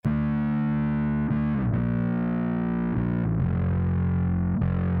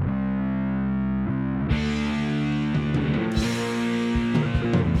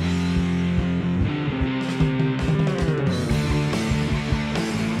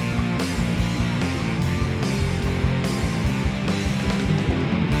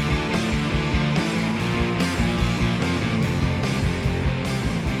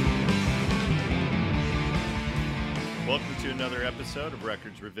another episode of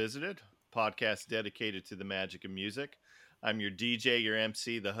Records Revisited, podcast dedicated to the magic of music. I'm your DJ, your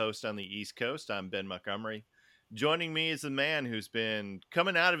MC, the host on the East Coast. I'm Ben Montgomery. Joining me is the man who's been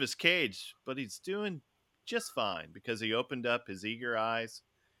coming out of his cage, but he's doing just fine because he opened up his eager eyes.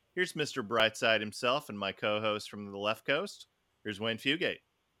 Here's Mr. Brightside himself and my co-host from the left coast. Here's Wayne Fugate.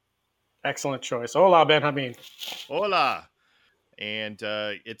 Excellent choice. Hola, Benjamin. Hola. And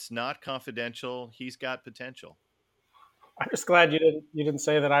it's not confidential. He's got potential. I'm just glad you didn't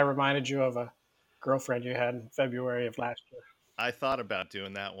say that I reminded you of a girlfriend you had in February of last year. I thought about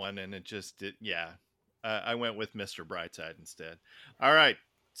doing that one, and I went with Mr. Brightside instead. All right.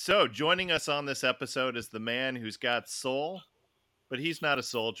 So joining us on this episode is the man who's got soul, but he's not a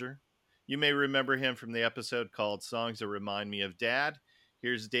soldier. You may remember him from the episode called Songs That Remind Me of Dad.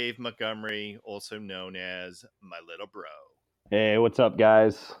 Here's Dave Montgomery, also known as my little bro. Hey, what's up,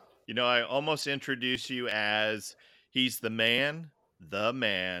 guys? You know, I almost introduced you as he's the man,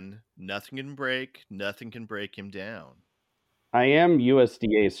 nothing can break him down. I am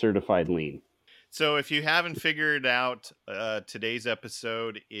USDA certified lean. So if you haven't figured out, today's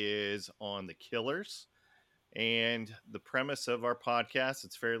episode is on the Killers. And the premise of our podcast,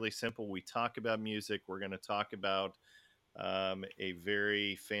 it's fairly simple. We talk about music. We're going to talk about a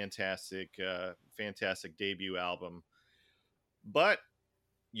very fantastic debut album. But,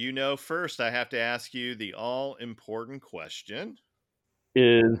 first I have to ask you the all-important question.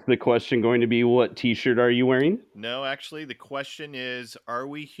 Is the question going to be, what t-shirt are you wearing? No, actually, the question is, are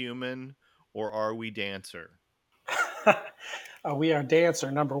we human or are we dancer? We are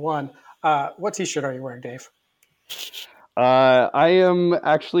dancer, number one. What t-shirt are you wearing, Dave? I am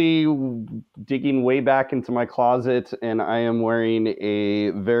actually digging way back into my closet, and I am wearing a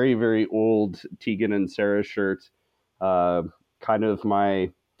very, very old Tegan and Sara shirt. Kind of my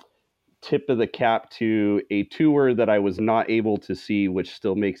tip of the cap to a tour that I was not able to see, which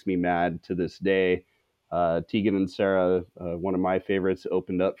still makes me mad to this day. Tegan and Sara, one of my favorites,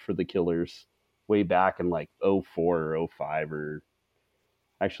 opened up for the Killers way back in like 04 or 05, or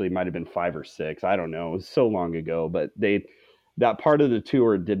actually it might have been 5 or 6. I don't know. It was so long ago, but that part of the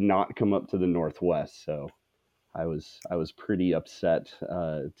tour did not come up to the Northwest. So I was pretty upset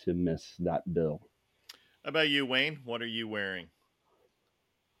to miss that bill. How about you, Wayne? What are you wearing?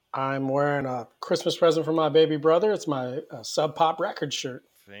 I'm wearing a Christmas present from my baby brother. It's my Sub Pop record shirt.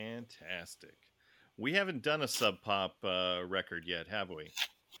 Fantastic. We haven't done a Sub Pop record yet, have we?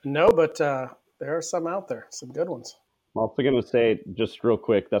 No, but there are some out there, some good ones. I'm also going to say, just real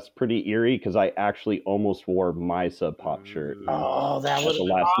quick, that's pretty eerie because I actually almost wore my Sub Pop shirt. Oh, that was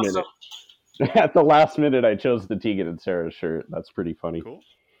awesome. At the last minute, I chose the Tegan and Sara shirt. That's pretty funny. Cool.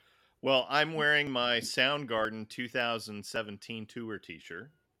 Well, I'm wearing my Soundgarden 2017 tour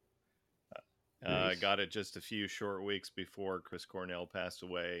t-shirt. Nice. I got it just a few short weeks before Chris Cornell passed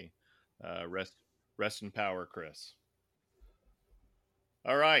away. Rest in power, Chris.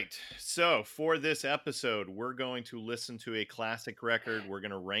 All right. So for this episode, we're going to listen to a classic record. We're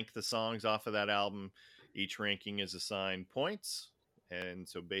going to rank the songs off of that album. Each ranking is assigned points. And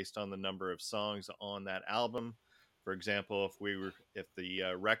so based on the number of songs on that album, for example, if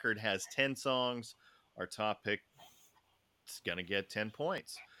the record has 10 songs, our top pick is going to get 10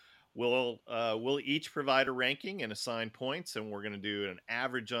 points. We'll each provide a ranking and assign points, and we're going to do an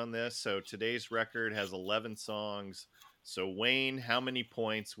average on this. So today's record has 11 songs. So Wayne, how many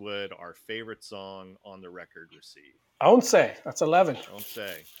points would our favorite song on the record receive? Once. That's 11. Once.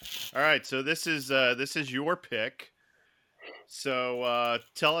 All right. So this is your pick. So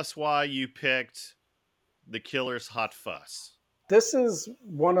tell us why you picked the Killers' Hot Fuss. This is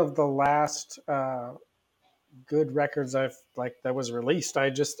one of the last good records that was released. I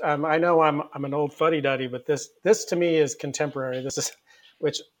know I'm an old fuddy-duddy, but this to me is contemporary. This is,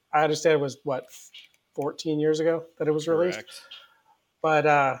 which I understand was 14 years ago that it was released. Correct.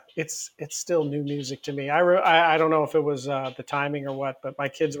 But it's still new music to me. I don't know if it was the timing or what, but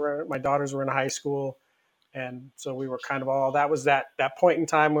my daughters were in high school, and so we were kind of all, that was that point in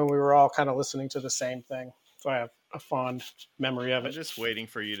time when we were all kind of listening to the same thing. So I have a fond memory of it. I'm just waiting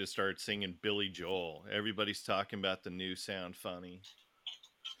for you to start singing Billy Joel. Everybody's talking about the new Sound Funny,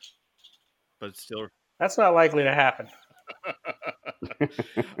 but it's still, that's not likely to happen.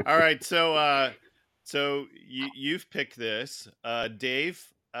 All right, so you've picked this, Dave.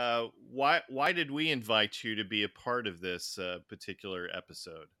 Why did we invite you to be a part of this particular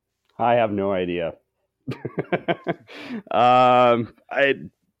episode? I have no idea.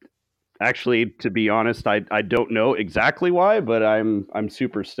 Actually, to be honest, I don't know exactly why, but I'm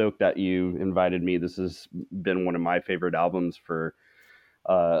super stoked that you invited me. This has been one of my favorite albums for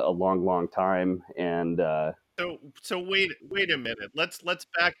a long time, and So wait a minute. Let's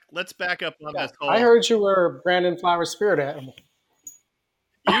back up on Yeah, this I whole. heard you were Brandon Flowers' spirit animal.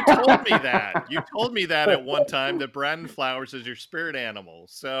 You told me that. You told me that at one time that Brandon Flowers is your spirit animal.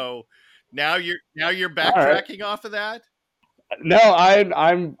 So now you're All right. backtracking off of that. No,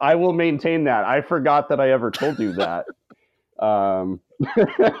 I will maintain that. I forgot that I ever told you that. Um,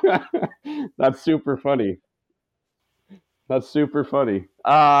 that's super funny. That's super funny.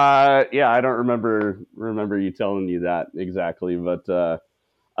 Yeah, I don't remember you telling you that exactly, but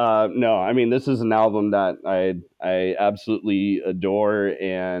no, I mean this is an album that I absolutely adore,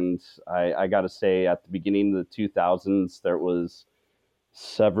 and I got to say at the beginning of the 2000s there was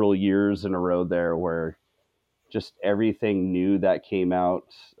several years in a row there where just everything new that came out,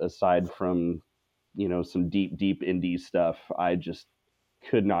 aside from some deep indie stuff, I just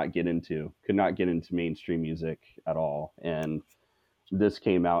could not get into mainstream music at all. And this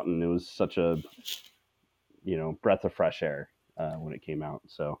came out and it was such a breath of fresh air when it came out.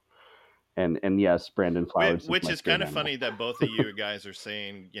 So and yes, Brandon Flowers is Which my is spirit kind of animal. funny that both of you guys are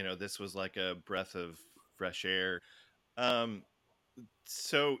saying, this was like a breath of fresh air. Um,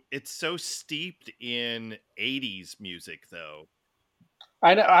 so it's so steeped in 80s music though.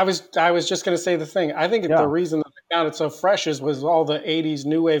 I know. I was just going to say the thing. I think the Yeah, reason that I found it so fresh was all the '80s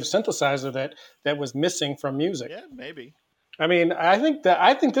new wave synthesizer that was missing from music. Yeah, maybe. I mean, I think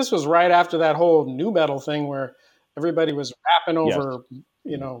this was right after that whole new metal thing where everybody was rapping yes, over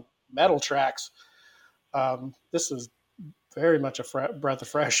metal tracks. This is very much a breath of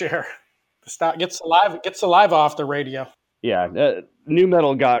fresh air. Gets alive off the radio. yeah. New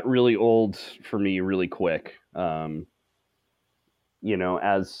metal got really old for me really quick.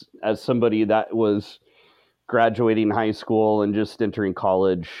 As somebody that was graduating high school and just entering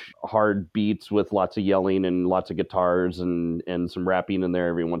college, hard beats with lots of yelling and lots of guitars and some rapping in there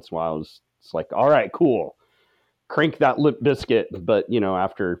every once in a while. It's like, all right, cool. Crank that Limp Biscuit. But,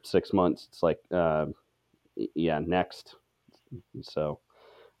 after 6 months, it's like, yeah, next. So,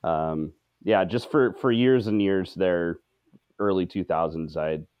 yeah, just for years and years there, early 2000s,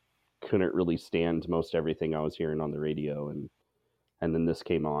 I couldn't really stand most everything I was hearing on the radio. And then this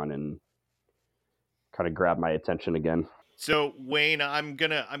came on and kind of grabbed my attention again. So Wayne, I'm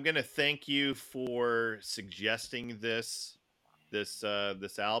gonna thank you for suggesting this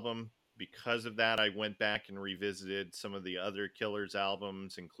album. Because of that, I went back and revisited some of the other Killers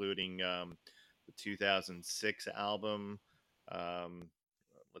albums, including the 2006 album. Um,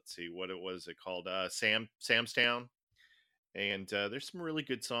 let's see what it called. Sam's Town. And there's some really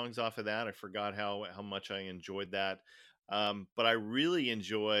good songs off of that. I forgot how much I enjoyed that, but I really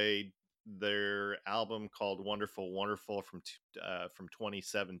enjoyed their album called Wonderful Wonderful from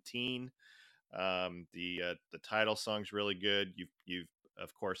 2017. The title song's really good. You've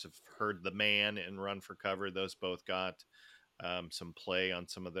of course have heard The Man and Run for Cover. Those both got some play on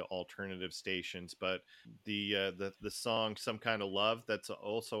some of the alternative stations, but the song Some Kind of Love, that's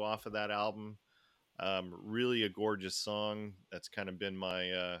also off of that album, really a gorgeous song. That's kind of been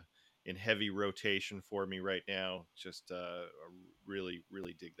my in heavy rotation for me right now. Just really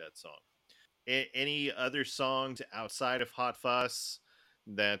dig that song. Any other songs outside of Hot Fuss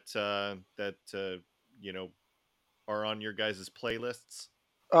that you know are on your guys' playlists?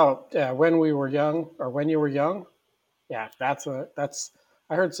 Oh yeah, when we were young or when you were young. Yeah, that's.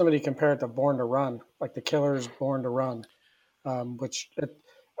 I heard somebody compare it to Born to Run, like the Killers' Born to Run, a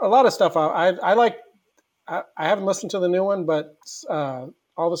lot of stuff I like. I haven't listened to the new one, but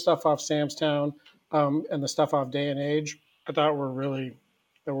all the stuff off Sam's Town and the stuff off Day and Age, I thought they were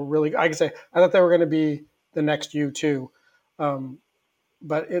really. I could say I thought they were going to be the next U2. Um,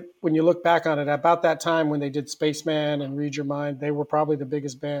 but when you look back on it, about that time when they did Spaceman and Read Your Mind, they were probably the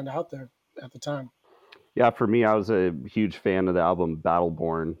biggest band out there at the time. Yeah, for me, I was a huge fan of the album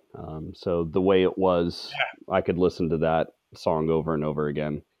Battleborn. So the way it was, I could listen to that song over and over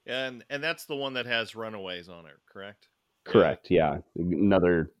again. And that's the one that has Runaways on it, correct? Yeah. Correct. Yeah,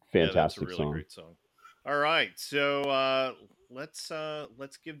 another Yeah, that's a fantastic really song. great song. All right, so let's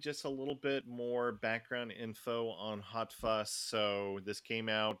give just a little bit more background info on Hot Fuss. So this came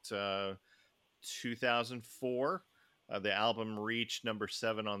out 2004. The album reached number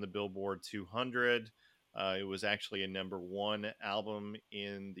 7 on the Billboard 200. It was actually a number 1 album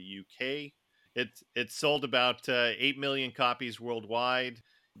in the UK. It sold about 8 million copies worldwide.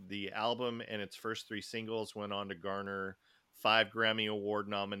 The album and its first 3 singles went on to garner 5 Grammy Award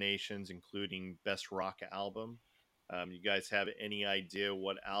nominations, including Best Rock Album. You guys have any idea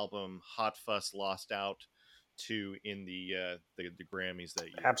what album Hot Fuss lost out to in the Grammys that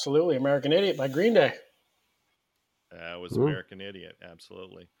year? Absolutely, American Idiot by Green Day. Was American Idiot,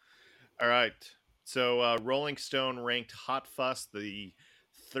 absolutely. All right. So Rolling Stone ranked Hot Fuss the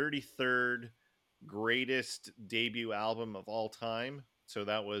 33rd greatest debut album of all time. So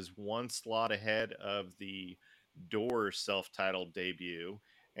that was one slot ahead of the Doors self-titled debut,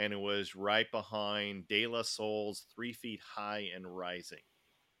 and it was right behind De La Soul's 3 Feet High and Rising.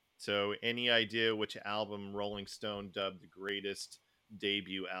 So any idea which album Rolling Stone dubbed the greatest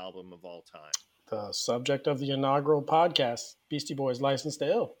debut album of all time? The subject of the inaugural podcast, Beastie Boys' License to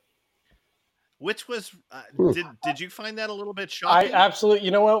Ill. Which was did you find that a little bit I shocking? absolutely.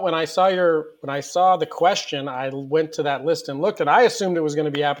 You know what? When I saw the question, I went to that list and looked, and I assumed it was going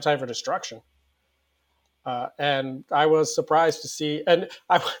to be Appetite for Destruction. And I was surprised to see, and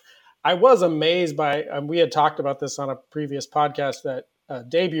I was amazed by. We had talked about this on a previous podcast that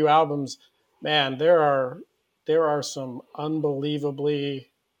debut albums, man, there are some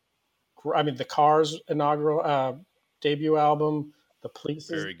unbelievably. I mean, the Cars inaugural debut album, the Police,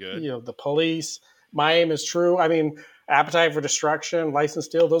 Very good. The Police, My Aim Is True. I mean, Appetite for Destruction, License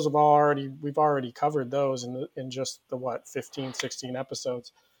to Ill, those we've already covered those in just the 15, 16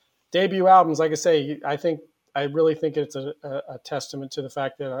 episodes. Debut albums, like I say, I really think it's a testament to the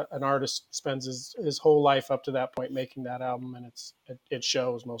fact that an artist spends his whole life up to that point making that album, and it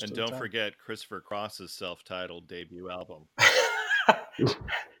shows most of the time. And don't forget Christopher Cross's self-titled debut album.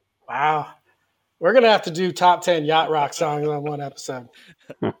 Wow. We're going to have to do top 10 yacht rock songs on one episode.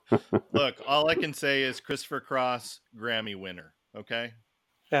 Look, all I can say is Christopher Cross, Grammy winner. Okay.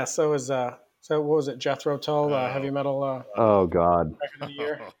 Yeah. So what was it? Jethro Tull, heavy metal. Oh God. Record of the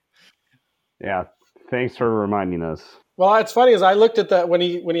year. Yeah. Thanks for reminding us. Well, it's funny as I looked at that when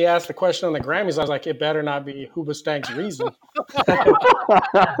he asked the question on the Grammys, I was like, it better not be Hoobastank's Reason.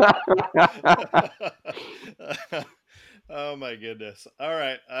 Oh my goodness. All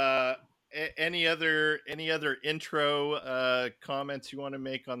right. Any other intro comments you want to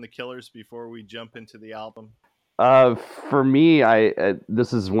make on the Killers before we jump into the album? For me,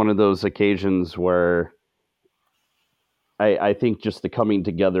 this is one of those occasions where I think just the coming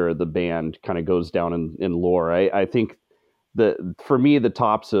together of the band kind of goes down in lore. I think for me, the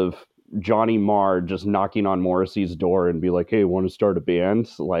tops of Johnny Marr just knocking on Morrissey's door and be like, "Hey, want to start a band?"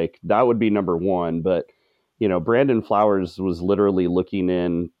 Like that would be number one. But Brandon Flowers was literally looking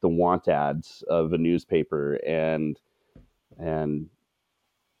in the want ads of a newspaper and in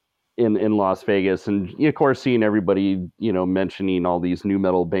Las Vegas, and of course seeing everybody mentioning all these new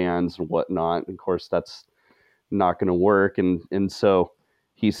metal bands and whatnot. Of course, that's not going to work, and so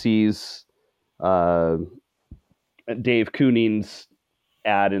he sees Dave Kooning's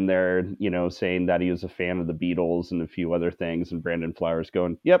ad in there, saying that he was a fan of the Beatles and a few other things, and Brandon Flowers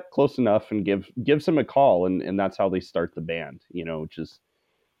going, "Yep, close enough," and gives him a call, and that's how they start the band, which is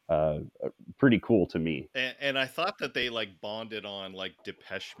pretty cool to me. And I thought that they like bonded on like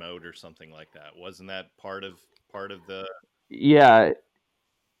Depeche Mode or something like that. Wasn't that part of the? Yeah.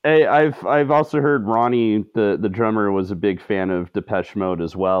 I've also heard Ronnie, the drummer, was a big fan of Depeche Mode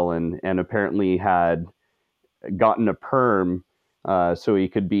as well, and apparently had gotten a perm so he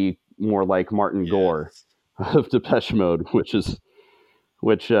could be more like Martin Gore of Depeche Mode, which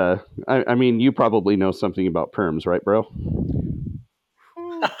I mean, you probably know something about perms, right, bro?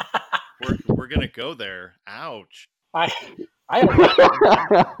 We're gonna go there. Ouch. I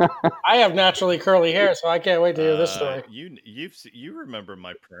have naturally curly hair, so I can't wait to hear this story. You remember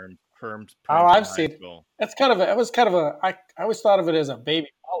my perms? Oh, I've seen. That's kind of I always thought of it as a baby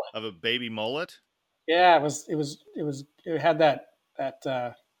mullet. Of a baby mullet? Yeah, it had that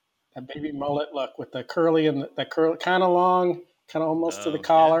baby mullet look with the curly and the curl, kind of long, kind of almost to the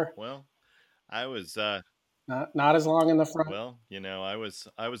collar. Yeah. Well, I was not as long in the front. Well, I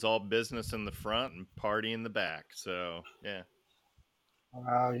was all business in the front and party in the back. So yeah.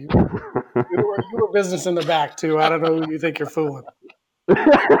 Wow, you were business in the back too. I don't know who you think you're fooling.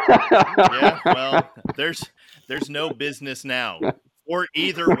 Yeah, well, there's no business now for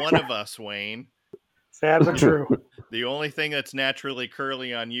either one of us, Wayne. Sad but true. The only thing that's naturally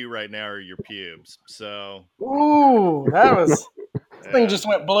curly on you right now are your pubes. So. Ooh, this thing just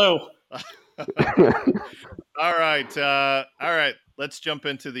went blue. All right. Let's jump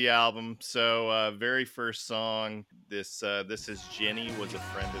into the album. So, very first song. This is Jenny Was a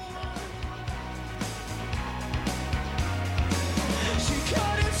Friend of Mine.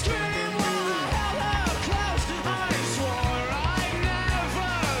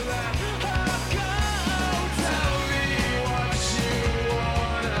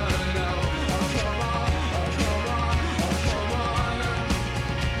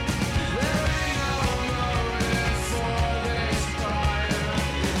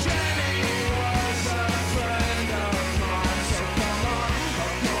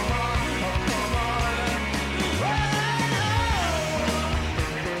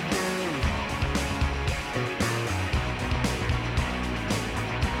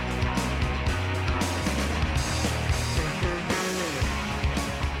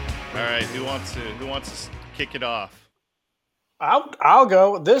 Who wants to kick it off? I'll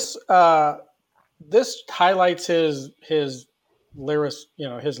go. This highlights his lyrics,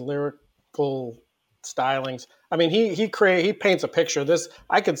 his lyrical stylings. I mean, he paints a picture. This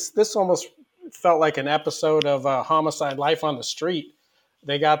almost felt like an episode of Homicide: Life on the Street.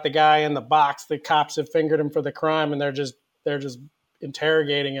 They got the guy in the box. The cops have fingered him for the crime, and they're just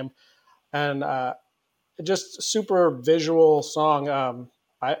interrogating him, and just super visual song.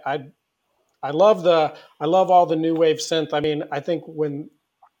 I love all the new wave synth. I mean, I think when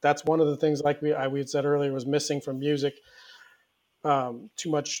that's one of the things, like we had said earlier, was missing from music. Too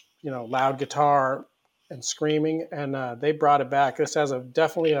much, loud guitar and screaming, and they brought it back. This has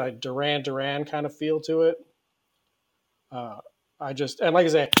definitely a Duran Duran kind of feel to it. And like I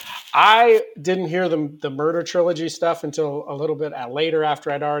say, I didn't hear the Murder Trilogy stuff until a little bit later, after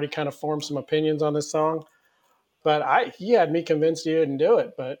I'd already kind of formed some opinions on this song. But he had me convinced he didn't do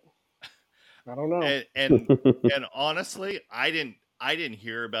it, but I don't know. And honestly, I didn't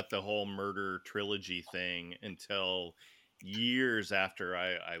hear about the whole Murder Trilogy thing until years after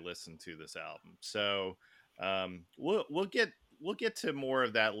I listened to this album. So we'll get to more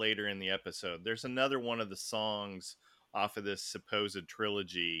of that later in the episode. There's another one of the songs off of this supposed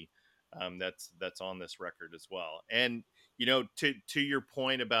trilogy that's on this record as well. And to your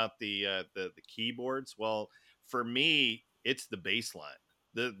point about the keyboards, well, for me, it's the bass line.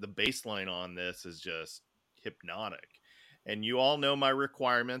 The bass line on this is just hypnotic. And you all know my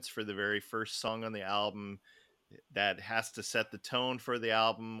requirements for the very first song on the album that has to set the tone for the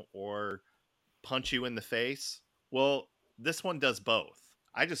album or punch you in the face. Well, this one does both.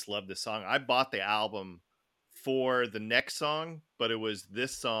 I just love this song. I bought the album for the next song, but it was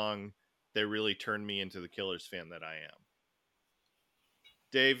this song that really turned me into the Killers fan that I am.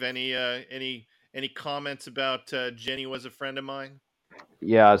 Dave, any comments about Jenny Was a Friend of Mine?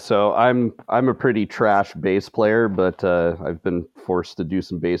 Yeah, so I'm a pretty trash bass player, but I've been forced to do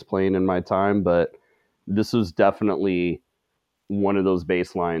some bass playing in my time. But this was definitely one of those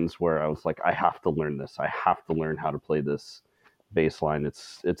bass lines where I was like, I have to learn this. I have to learn how to play this bass line.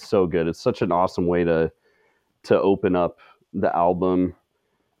 It's so good. It's such an awesome way to open up the album.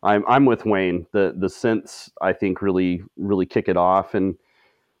 I'm with Wayne. The synths, I think, really kick it off, and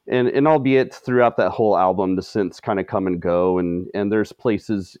albeit throughout that whole album, the synths kind of come and go, and there's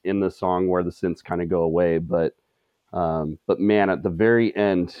places in the song where the synths kind of go away, but man, at the very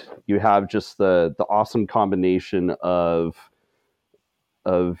end, you have just the awesome combination of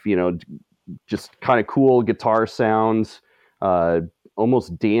just kind of cool guitar sounds,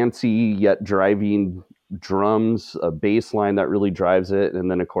 almost dancey yet driving drums, a bass line that really drives it,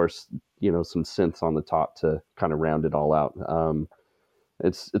 and then of course some synths on the top to kind of round it all out.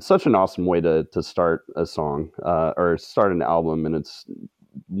 It's such an awesome way to start a song or start an album, and it's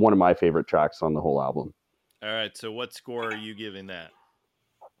one of my favorite tracks on the whole album. All right, so what score are you giving that?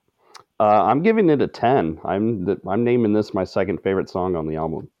 I'm giving it a 10. I'm naming this my second favorite song on the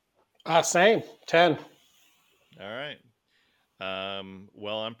album. Same 10. All right.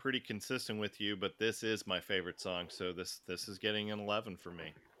 Well, I'm pretty consistent with you, but this is my favorite song, so this is getting an 11 for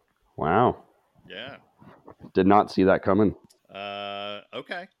me. Wow. Yeah. Did not see that coming.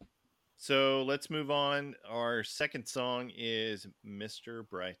 Okay. So let's move on. Our second song is Mr.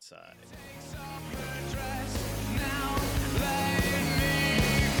 Brightside.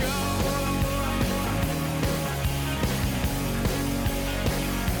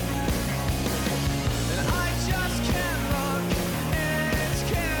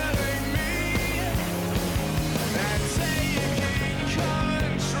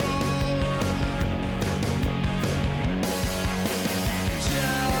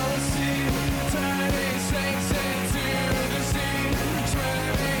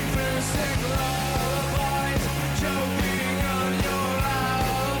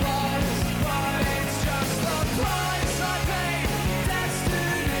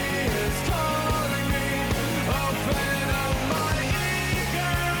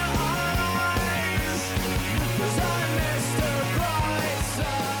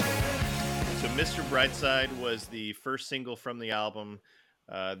 Mr. Brightside was the first single from the album.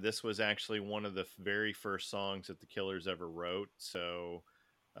 This was actually one of the very first songs that the Killers ever wrote. So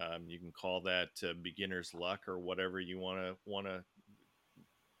you can call that beginner's luck or whatever you want to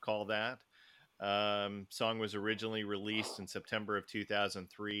call that. Song was originally released in September of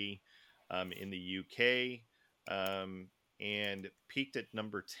 2003 in the UK and peaked at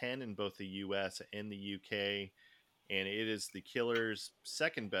number 10 in both the US and the UK. And it is the Killers'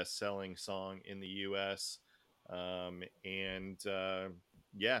 second best-selling song in the U.S. Didn't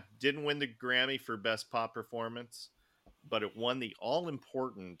win the Grammy for Best Pop Performance, but it won the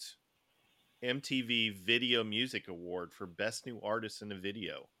all-important MTV Video Music Award for Best New Artist in a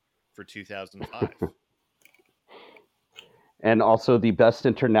Video for 2005. And also the Best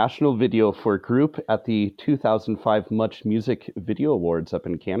International Video for Group at the 2005 Much Music Video Awards up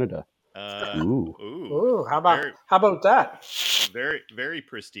in Canada. Ooh, how about that? Very, very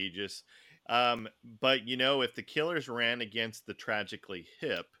prestigious. But if the Killers ran against the Tragically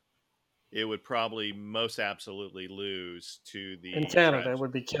Hip, it would probably most absolutely lose to the in Canada. It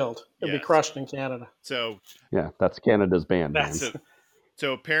would be killed. It would be crushed in Canada. So yeah, that's Canada's band.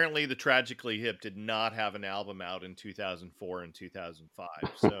 So apparently, the Tragically Hip did not have an album out in 2004 and 2005.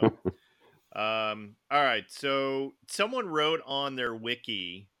 So, all right. So someone wrote on their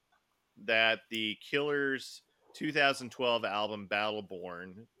wiki that the Killers' 2012 album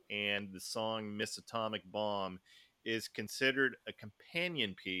Battleborn and the song Miss Atomic Bomb is considered a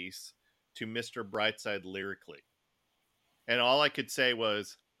companion piece to Mr. Brightside lyrically. And all I could say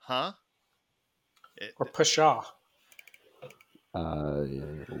was, huh? Or pshaw.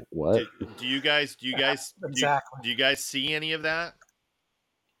 What? Do you guys exactly? Do you guys see any of that?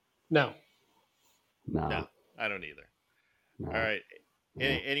 No, I don't either. No. All right.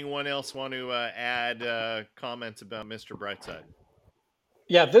 Anyone else want to add comments about Mr. Brightside?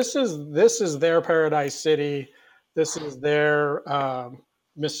 Yeah, this is their Paradise City. This is their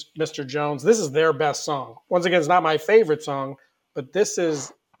Mr. Jones. This is their best song. Once again, it's not my favorite song, but this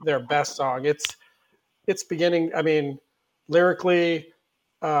is their best song. It's beginning. I mean, lyrically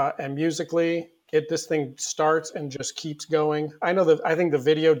and musically, this thing starts and just keeps going. I think the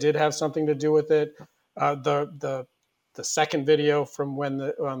video did have something to do with it. The second video from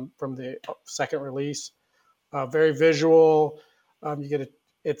the second release, very visual. You get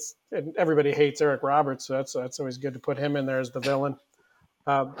and everybody hates Eric Roberts, so that's always good to put him in there as the villain.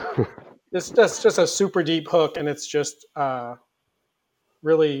 It's just a super deep hook, and it's just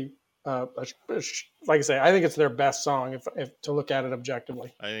really. Like I say, I think it's their best song if to look at it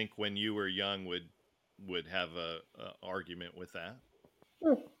objectively. I think When You Were Young would have a argument with that.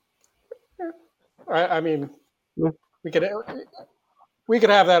 I mean, we could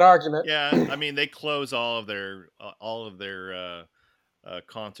have that argument. Yeah, I mean, they close all of their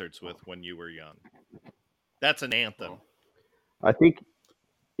concerts with When You Were Young. That's an anthem. I think,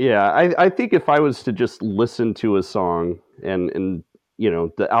 I think if I was to just listen to a song and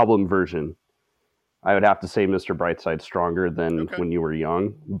the album version, I would have to say Mr. Brightside stronger than When You Were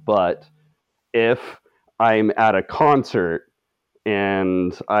Young. But if I'm at a concert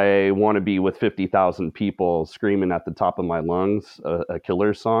and I want to be with 50,000 people screaming at the top of my lungs a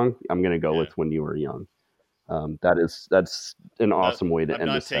Killer song, I'm going to go with When You Were Young. That's an awesome way to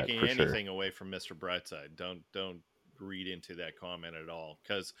end the set. I'm not taking anything away from Mr. Brightside. Don't read into that comment at all,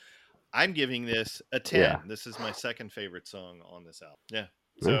 because I'm giving this a 10. Yeah. This is my second favorite song on this album. Yeah.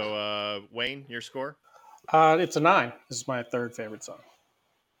 So, Wayne, your score? It's a 9. This is my third favorite song.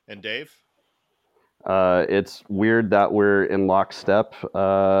 And Dave? It's weird that we're in lockstep,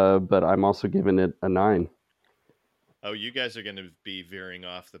 but I'm also giving it a 9. Oh, you guys are going to be veering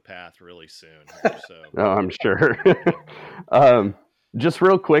off the path really soon. So. Oh, I'm sure. Just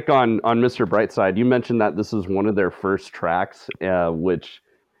real quick on Mr. Brightside, you mentioned that this is one of their first tracks, which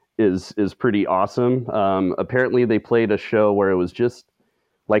is pretty awesome. Apparently, they played a show where it was just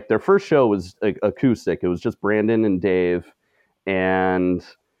like their first show was acoustic. It was just Brandon and Dave, and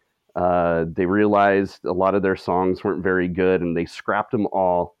they realized a lot of their songs weren't very good, and they scrapped them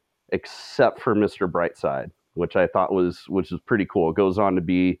all except for Mr. Brightside, which I thought was pretty cool. It goes on to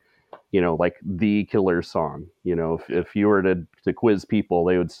be, like the Killer song. If you were to quiz people,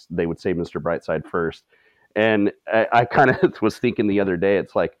 they would say Mr. Brightside first. And I kind of was thinking the other day,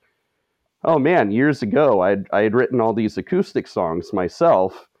 it's like, oh man, years ago I had written all these acoustic songs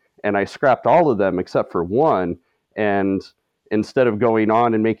myself, and I scrapped all of them except for one. And instead of going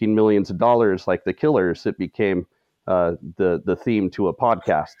on and making millions of dollars like the Killers, it became the theme to a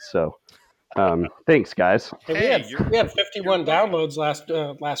podcast. So thanks, guys. Hey, we had 51 downloads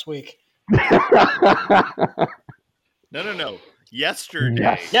last week. No. Yesterday.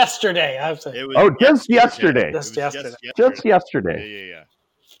 Yes. Yesterday. I was saying. Just yesterday. Just yesterday. Yeah.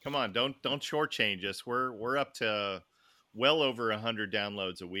 Come on, don't shortchange us. We're up to well over 100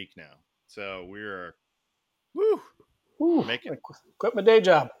 downloads a week now. So we're quit my day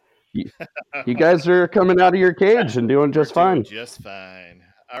job. You guys are coming out of your cage and doing just fine. Just fine.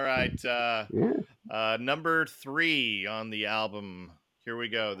 All right. Number 3 on the album. Here we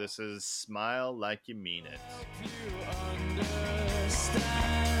go. This is Smile Like You Mean It.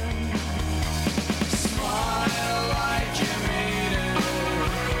 Smile like you mean it.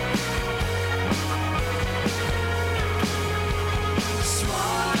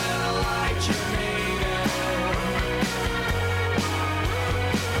 Smile like you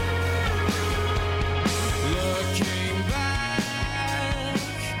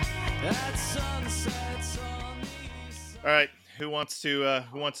All right, who wants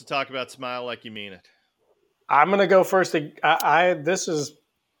to talk about "Smile Like You Mean It"? I'm gonna go first. I'm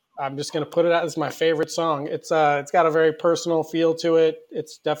just gonna put it out as my favorite song. It's got a very personal feel to it.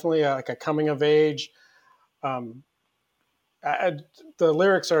 It's definitely like a coming of age. Um, I, the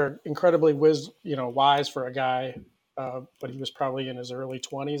lyrics are incredibly wise for a guy, but he was probably in his early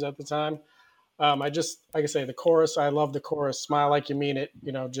 20s at the time. I just, like I say, the chorus. I love the chorus. Smile like you mean it.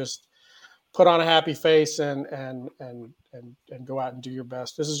 Just put on a happy face and go out and do your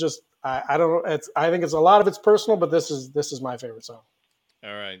best. This is just, I don't know. I think it's a lot of it's personal, but this is my favorite song.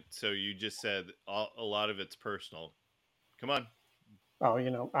 All right, so you just said a lot of it's personal. Come on. Oh,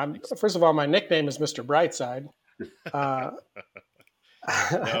 I'm first of all, my nickname is Mr. Brightside.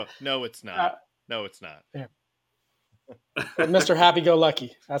 No, it's not. No, it's not. Yeah. Mr. Happy Go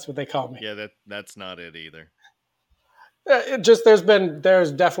Lucky. That's what they call me. Yeah, that's not it either.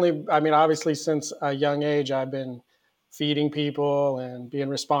 There's definitely, I mean, obviously since a young age, I've been feeding people and being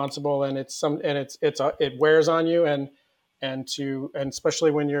responsible, and it wears on you, and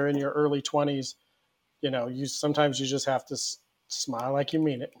especially when you're in your early 20s, sometimes you just have to smile like you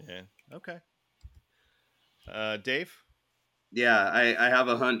mean it. Yeah. Okay. Dave? Yeah, I have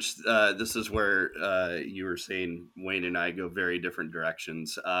a hunch. This is where you were saying Wayne and I go very different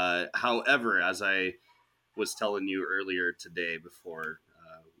directions. However, as I was telling you earlier today before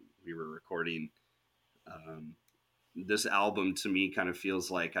we were recording, this album to me kind of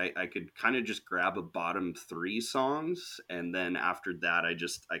feels like I could kind of just grab a bottom 3 songs, and then after that I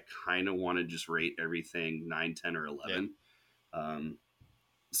kind of want to just rate everything 9, 10, or 11. Yeah.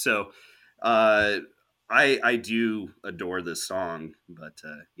 So I do adore this song, but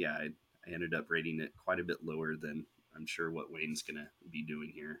yeah, I ended up rating it quite a bit lower than I'm sure what Wayne's gonna be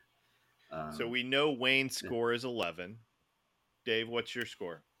doing here. So we know Wayne's score is 11. Dave, what's your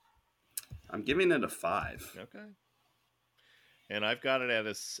score? I'm giving it a 5. Okay. And I've got it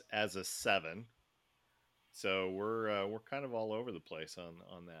as a 7. So we're kind of all over the place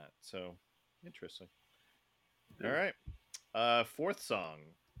on that. So interesting. Yeah. All right. Fourth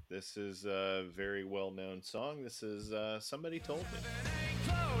song. This is a very well-known song. This is Somebody Told Me.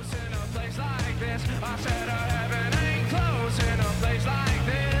 Close in a place like this. I said heaven ain't close in a place like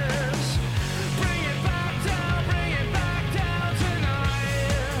this. Bring it back down tonight.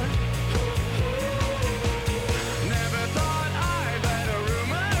 Never thought I'd let a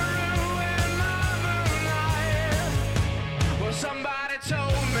rumor ruin my moonlight. Well, somebody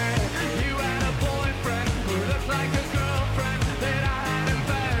told me you had a boyfriend who looked like a girlfriend that I had in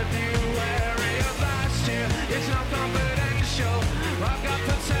February of last year. It's not confidential. I've got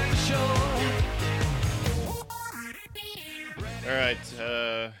potential. All right.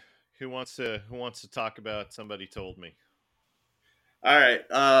 Who wants to talk about Somebody Told Me? All right.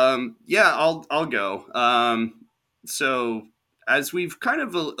 Yeah, I'll go. So as we've kind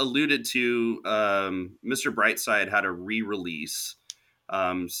of alluded to, Mr. Brightside had a re-release.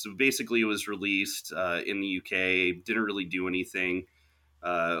 So basically it was released in the UK, didn't really do anything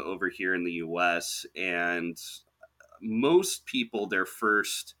over here in the US. And most people, their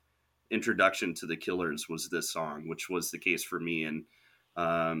first introduction to the Killers was this song, which was the case for me. And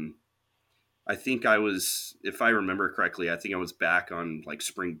I think I was, if I remember correctly, I think I was back on like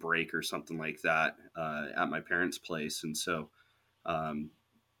spring break or something like that at my parents' place. And so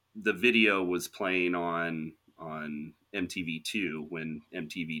the video was playing on MTV2 when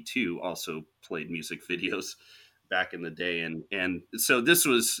MTV2 also played music videos back in the day. And so this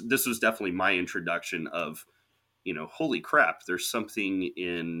was definitely my introduction of, holy crap, there's something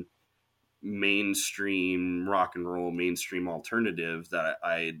in mainstream rock and roll, mainstream alternative that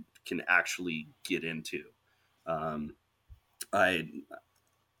I can actually get into. I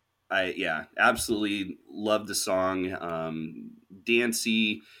absolutely love the song.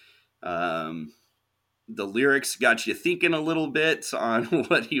 Dancey. The lyrics got you thinking a little bit on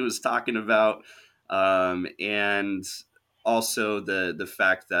what he was talking about. And also the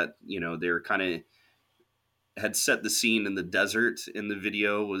fact that, they were kind of had set the scene in the desert in the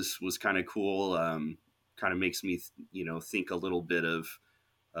video was kind of cool. Kind of makes me, think a little bit of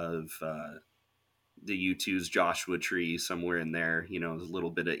the U2's Joshua Tree somewhere in there, a little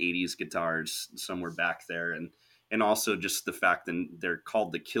bit of 80s guitars somewhere back there. And also just the fact that they're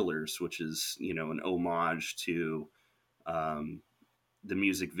called the Killers, which is, an homage to the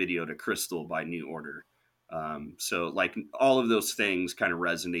music video to Crystal by New Order. So like all of those things kind of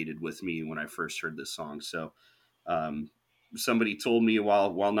resonated with me when I first heard this song. So Somebody Told Me,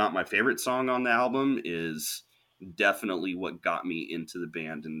 while not my favorite song on the album, is definitely what got me into the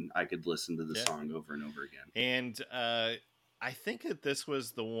band, and I could listen to the song over and over again. And I think that this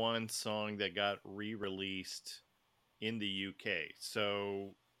was the one song that got re-released in the UK.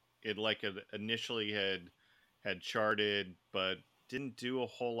 So it like it initially had charted, but didn't do a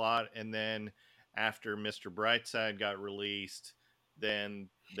whole lot. And then after Mr. Brightside got released, then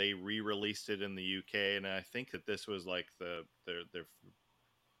they re-released it in the UK, and I think that this was like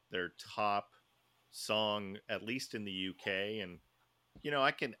their top song, at least in the UK. And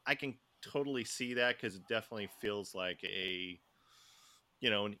I can totally see that, because it definitely feels like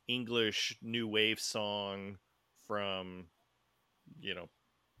an English new wave song from you know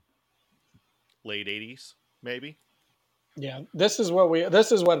late 80s maybe. Yeah, this is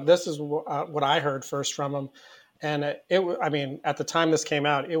what I heard first from him, and I mean, at the time this came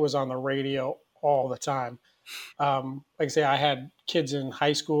out, it was on the radio all the time. Like I say, I had kids in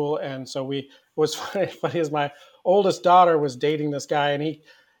high school, and so it was funny as my oldest daughter was dating this guy, and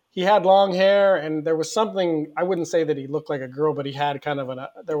he had long hair, and there was something, I wouldn't say that he looked like a girl, but he had kind of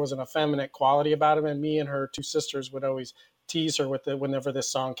there was an effeminate quality about him, and me and her two sisters would always tease her with it whenever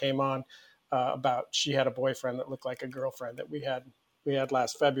this song came on, about she had a boyfriend that looked like a girlfriend that we had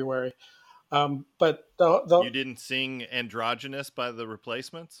last February. But You didn't sing Androgynous by the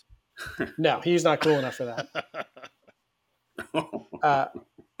Replacements? no, he's not cool enough for that.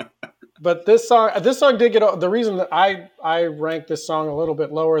 But this song did get the reason that I ranked this song a little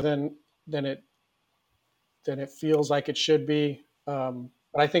bit lower than it feels like it should be. But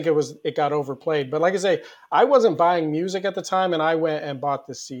I think it got overplayed. But like I say, I wasn't buying music at the time, and I went and bought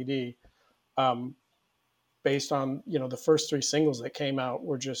this CD, based on the first three singles that came out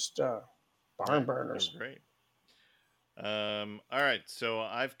were just barn burners. Great. All right, so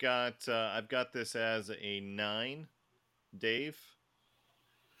I've got this as a 9. Dave?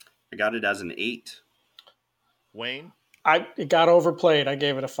 I got it as an 8. Wayne? It got overplayed. I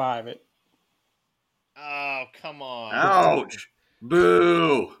gave it a 5. Oh, come on! Ouch!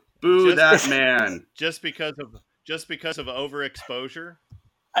 Boo! Boo! That man! Just because of overexposure.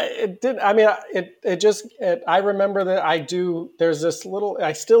 It did. I mean, I remember that I do. There's this little.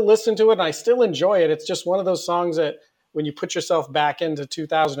 I still listen to it, and I still enjoy it. It's just one of those songs that, when you put yourself back into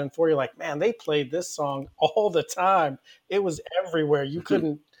 2004, you're like, man, they played this song all the time. It was everywhere. You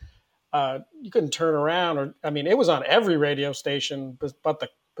couldn't turn around, or I mean, it was on every radio station,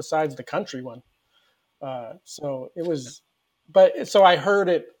 besides the country one. So it was, so I heard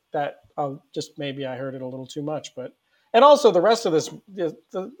it maybe I heard it a little too much, and also the rest of this,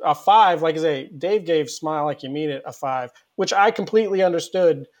 a 5, like I say, Dave gave Smile Like You Mean It a 5, which I completely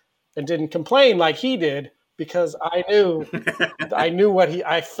understood and didn't complain like he did, because I knew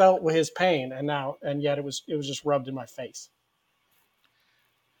I felt with his pain, and yet it was just rubbed in my face.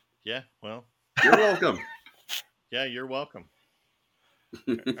 Yeah, well, you're welcome. Yeah, you're welcome.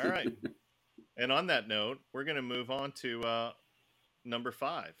 All right. And on that note, we're going to move on to number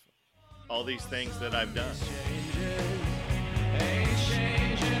 5. All These Things That I've Done.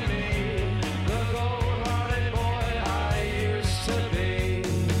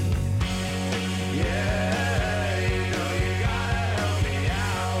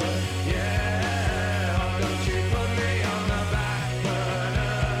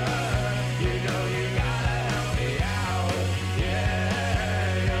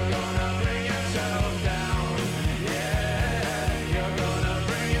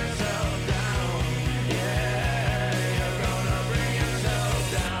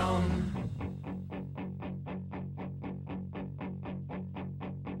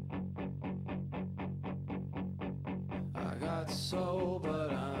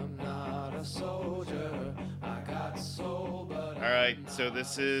 So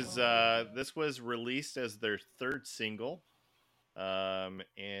this was released as their 3rd single,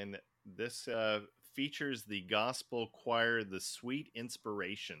 and this features the gospel choir, the Sweet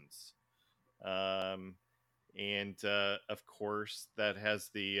Inspirations, and of course that has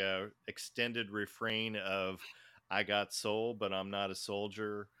the extended refrain of "I got soul, but I'm not a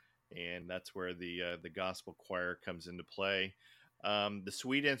soldier," and that's where the gospel choir comes into play. The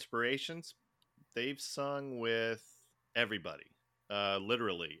Sweet Inspirations, they've sung with everybody.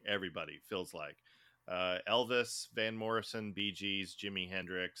 Literally everybody, feels like. Elvis, Van Morrison, Bee Gees, Jimi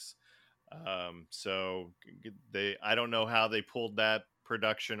Hendrix. So I don't know how they pulled that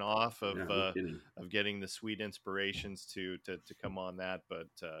production off of getting the Sweet Inspirations to come on that, but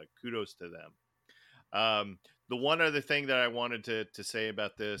kudos to them. The one other thing that I wanted to say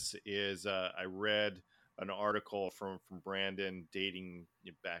about this is I read an article from Brandon dating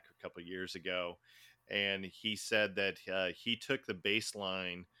back a couple years ago, and he said that he took the bass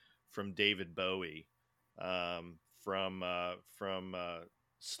line from David Bowie, from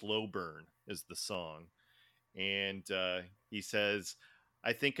Slow Burn is the song. And he says,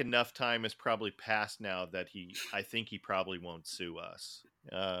 I think enough time has probably passed now that I think he probably won't sue us.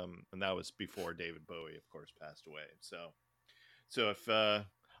 And that was before David Bowie, of course, passed away. So if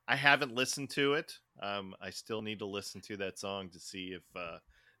I haven't listened to it, I still need to listen to that song to see if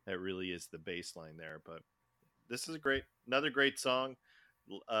that really is the bass line there. But this is another great song.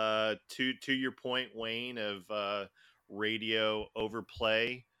 To your point, Wayne, of radio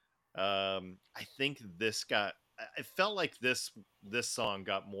overplay. I think this got. I felt like this song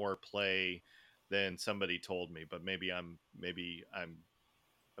got more play than somebody told me, but maybe I'm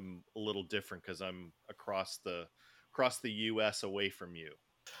a little different because I'm across the U.S. away from you.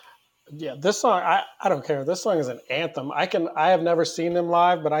 Yeah, this song, I don't care. This song is an anthem. I have never seen them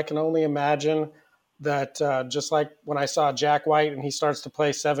live, but I can only imagine that just like when I saw Jack White and he starts to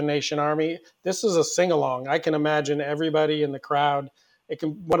play Seven Nation Army, this is a sing along. I can imagine everybody in the crowd. It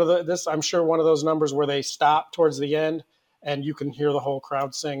can I'm sure one of those numbers where they stop towards the end and you can hear the whole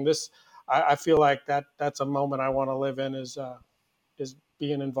crowd sing. I feel like that's a moment I want to live in is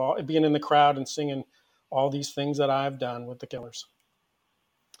being involved, being in the crowd and singing all these things that I've done with the Killers.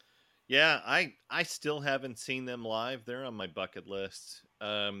 Yeah, I still haven't seen them live. They're on my bucket list.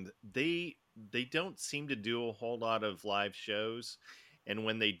 They don't seem to do a whole lot of live shows, and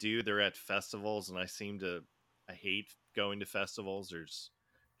when they do, they're at festivals. And I hate going to festivals. There's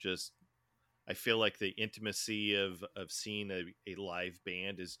just I feel like the intimacy of seeing a live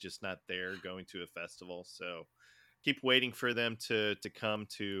band is just not there going to a festival. So keep waiting for them to come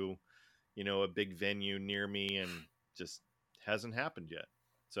to a big venue near me, and just hasn't happened yet.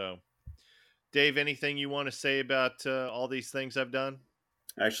 So Dave, anything you want to say about all these things I've done?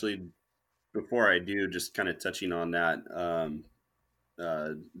 Actually, before I do, just kind of touching on that,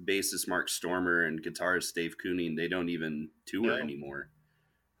 bassist Mark Stormer and guitarist Dave Kooning, they don't even tour No. anymore,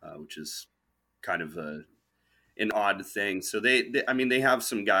 which is kind of an odd thing. So I mean, they have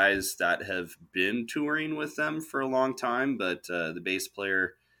some guys that have been touring with them for a long time, but the bass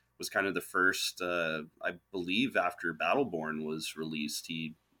player was kind of the first, I believe, after Battleborn was released.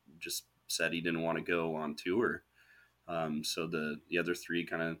 He just said he didn't want to go on tour. So the other three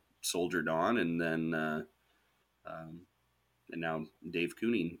kind of soldiered on, and then and now Dave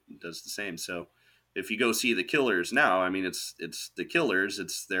Kooning does the same. So if you go see the Killers now, I mean, it's the Killers.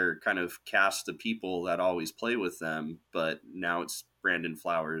 It's their kind of cast of people that always play with them, but now it's Brandon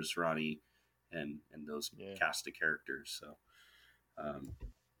Flowers, Ronnie, and those cast of characters. So,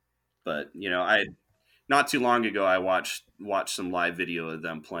 but I not too long ago I watched some live video of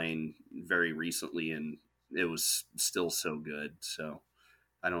them playing very recently, and it was still so good. So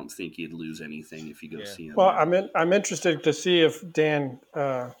I don't think you'd lose anything if you go see him. Well, now. I'm interested to see if Dan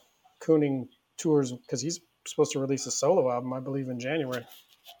Kooning tours because he's supposed to release a solo album, I believe, in January.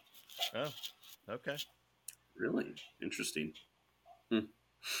 Oh, okay. Really interesting.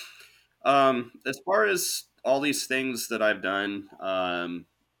 As far as all these things that I've done,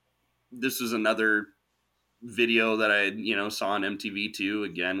 this was another video that I saw on MTV2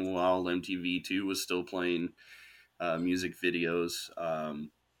 again while MTV2 was still playing music videos.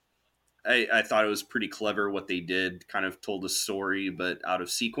 I thought it was pretty clever what they did. Kind of told a story, but out of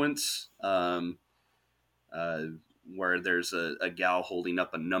sequence. Where there's a gal holding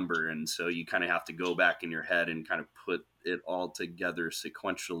up a number, and so you kind of have to go back in your head and kind of put it all together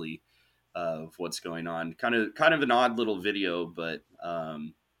sequentially of what's going on. Kind of an odd little video, but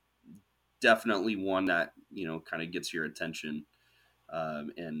definitely one that kind of gets your attention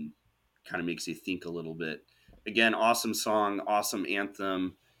and kind of makes you think a little bit. Again, awesome song, awesome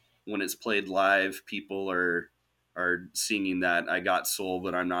anthem. When it's played live, people are singing that "I got soul,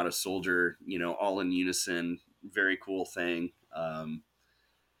 but I'm not a soldier," all in unison. Very cool thing.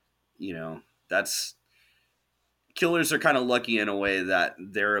 That's Killers are kind of lucky in a way that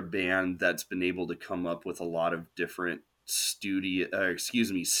they're a band that's been able to come up with a lot of different stadium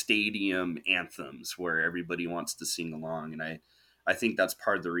anthems where everybody wants to sing along, and I think that's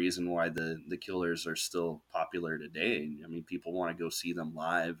part of the reason why the Killers are still popular today. I mean, people want to go see them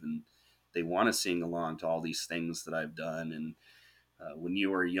live, and they want to sing along to all these things that I've done, and When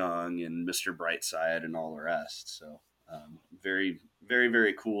You Were Young, and Mr. Brightside, and all the rest. So, very, very,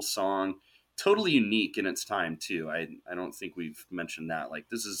 very cool song. Totally unique in its time too. I don't think we've mentioned that. Like,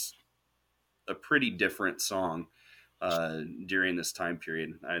 this is a pretty different song during this time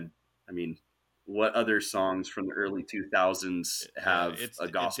period. I mean, what other songs from the early 2000s have a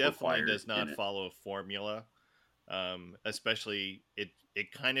gospel it choir definitely does not in it? follow a formula. Especially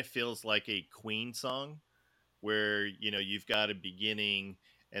it kind of feels like a Queen song where you've got a beginning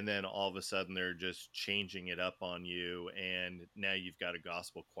and then all of a sudden they're just changing it up on you, and now you've got a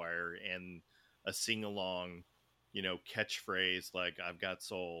gospel choir and a sing along catchphrase like "I've got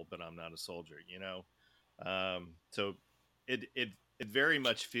soul, but I'm not a soldier." So it very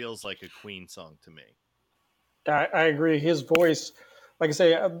much feels like a Queen song to me. I agree. His voice, like I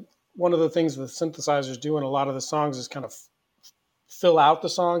say, one of the things the synthesizers do in a lot of the songs is kind of fill out the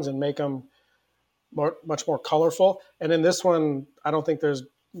songs and make them much more colorful. And in this one, I don't think there's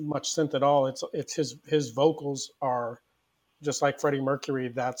much synth at all. It's his vocals are just like Freddie Mercury.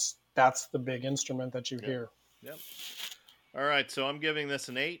 That's the big instrument that you hear. Yep. All right, so I'm giving this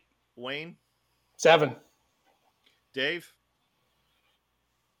an 8. Wayne? 7. Dave?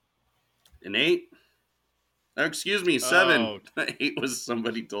 An 8? Oh, excuse me, 7. Oh. 8 was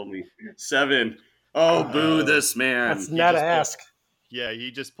somebody told me. 7. Oh, boo this man. That's Netta-esque. Yeah, he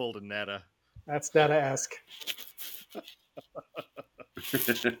just pulled a Netta. That's Netta-esque.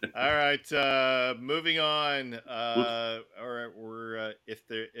 All right, moving on. All right, we're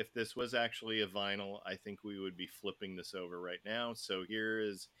if this was actually a vinyl, I think we would be flipping this over right now. So here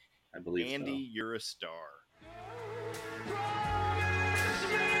is Andy, You're a Star.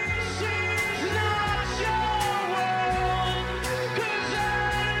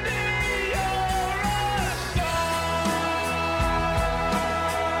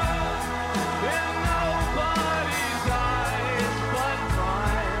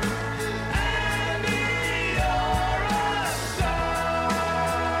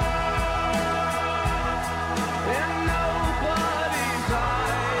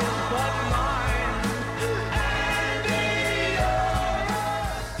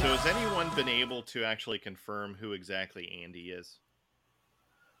 Been able to actually confirm who exactly Andy is?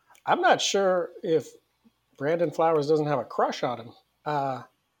 I'm not sure if Brandon Flowers doesn't have a crush on him.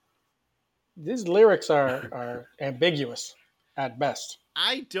 These lyrics are ambiguous at best.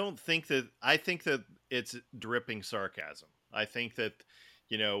 I think that it's dripping sarcasm. I think that,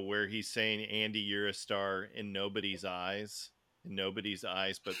 where he's saying, Andy, you're a star in nobody's eyes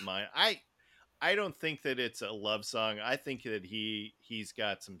but mine. I don't think that it's a love song. I think that he's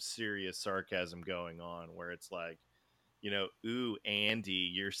got some serious sarcasm going on, where it's like, ooh,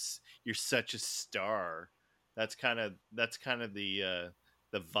 Andy, you're such a star. That's kind of the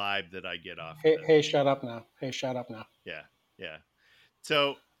vibe that I get off. Hey, shut up now. Yeah.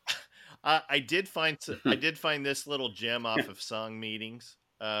 So I did find this little gem off of Song Meetings.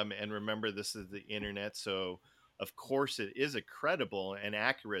 And remember, this is the internet, so of course it is a credible and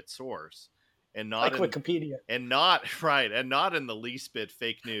accurate source. And not like Wikipedia, and not in the least bit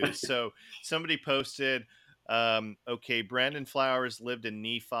fake news. So somebody posted, okay, Brandon Flowers lived in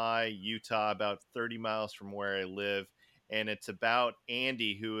Nephi, Utah, about 30 miles from where I live, and it's about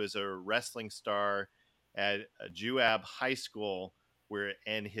Andy, who is a wrestling star at Juab High School,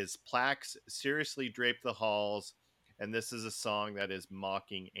 and his plaques seriously drape the halls, and this is a song that is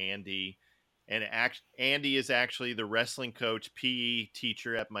mocking Andy. And Andy is actually the wrestling coach, PE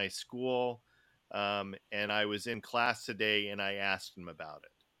teacher at my school. And I was in class today, and I asked him about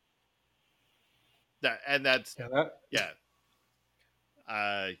it.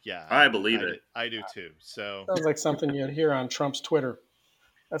 I believe it. I do too. So sounds like something you'd hear on Trump's Twitter.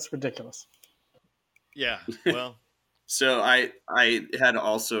 That's ridiculous. Yeah. Well, so I had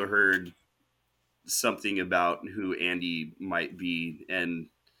also heard something about who Andy might be, and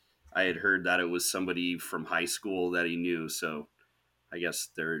I had heard that it was somebody from high school that he knew. So I guess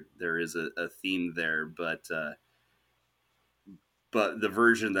there is a theme there, but the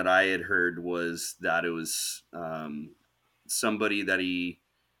version that I had heard was that it was somebody that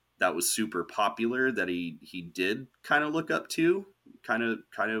was super popular, that he did kind of look up to, kind of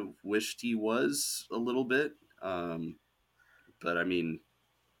wished he was a little bit. But I mean,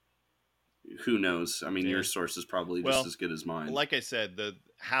 who knows? I mean, your source is probably just as good as mine. Like I said,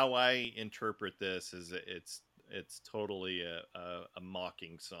 how I interpret this is it's totally a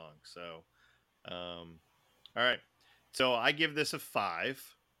mocking song. So, all right. So I give this a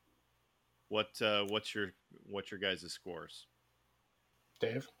 5. What's your guys' scores?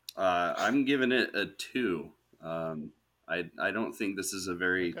 Dave? I'm giving it a 2. I don't think this is a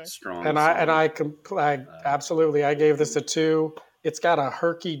very strong song. I absolutely, I gave this a 2. It's got a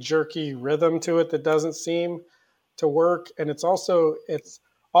herky jerky rhythm to it that doesn't seem to work. And it's all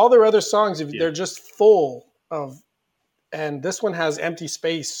their other songs, they're just full of, and this one has empty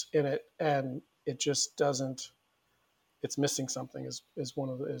space in it, and it just doesn't, it's missing something it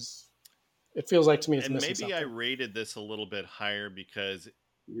feels like to me it's missing something. I rated this a little bit higher because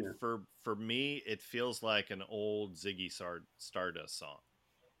for me, it feels like an old Ziggy Stardust song.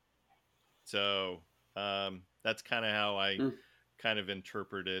 So that's kind of how I kind of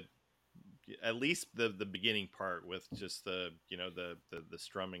interpreted, at least the beginning part, with just the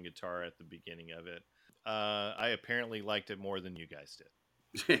strumming guitar at the beginning of it. I apparently liked it more than you guys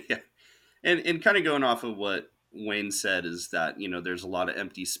did. Yeah. And kind of going off of what Wayne said is that, there's a lot of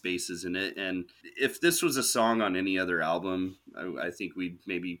empty spaces in it. And if this was a song on any other album, I think we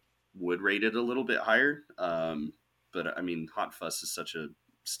maybe would rate it a little bit higher. But I mean, Hot Fuss is such a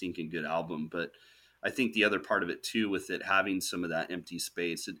stinking good album. But I think the other part of it too, with it having some of that empty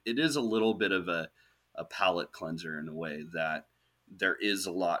space, it is a little bit of a palate cleanser in a way that there is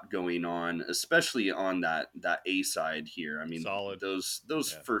a lot going on, especially on that A side here. I mean, Solid. those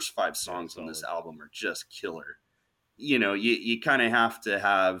Yeah. first 5 songs on this solid. album are just killer. You kind of have to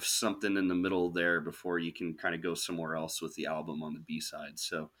have something in the middle there before you can kind of go somewhere else with the album on the B side.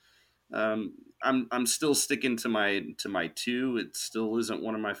 So I'm still sticking to my 2. It still isn't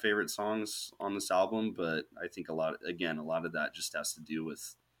one of my favorite songs on this album, but I think a lot of that just has to do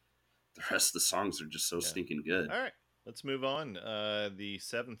with the rest of the songs are just so stinking good. All right, let's move on. The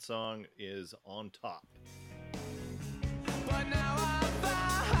 7th song is On Top. But now I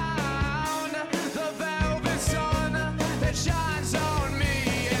found the velvet sun that shines on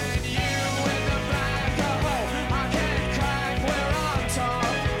me and you in the back. Oh, I can't crack, we're on top.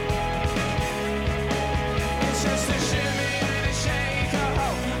 It's just a shimmy and a shake.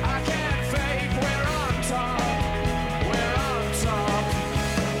 Oh, I can't fake, we're on top. We're on top.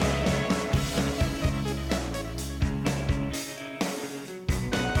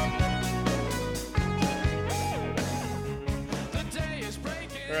 The day is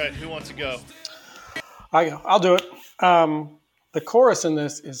breaking. All right, who wants to go? I'll do it. The chorus in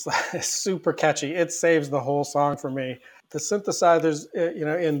this is super catchy. It saves the whole song for me. The synthesizers,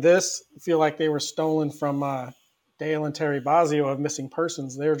 in this, feel like they were stolen from Dale and Terry Bozzio of Missing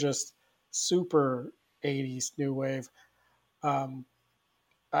Persons. They're just super 80s new wave.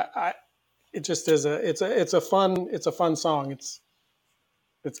 It just is it's a fun song. It's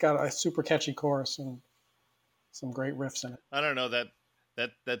got a super catchy chorus and some great riffs in it. I don't know, that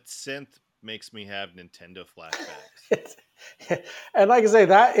synth makes me have Nintendo flashbacks. And like I say,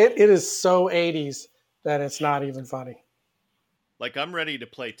 that it is so 80s that it's not even funny. Like, I'm ready to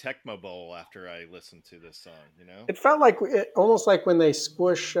play Tecmo Bowl after I listen to this song, It felt like almost like when they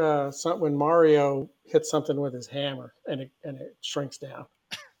squish when Mario hits something with his hammer and it shrinks down.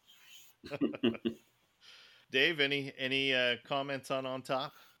 Dave, any comments on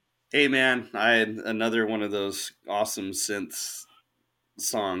Top? Hey man, I had another one of those awesome synth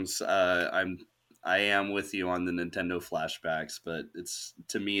songs. I am with you on the Nintendo flashbacks, but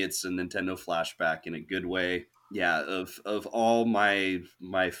to me it's a Nintendo flashback in a good way. Yeah, of all my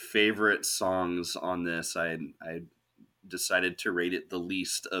favorite songs on this, I decided to rate it the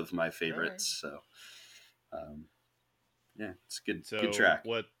least of my favorites. Right. So, yeah, it's a good So good track.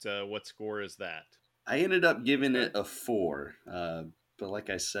 what score is that? I ended up giving it a 4. But like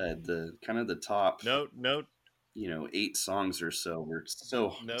I said, the kind of the top Note 8 songs or so were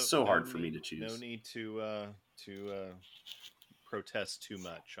so hard for me to choose. No need to protest too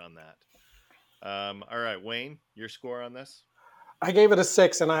much on that. All right, Wayne, your score on this? I gave it a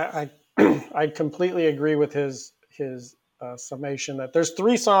 6, and I I completely agree with his summation that there's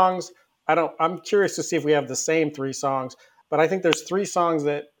 3 songs. I'm curious to see if we have the same 3 songs, but I think there's 3 songs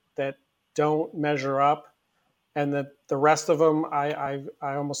that don't measure up, and that the rest of them I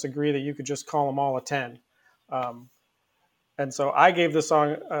almost agree that you could just call them all a 10. And so I gave this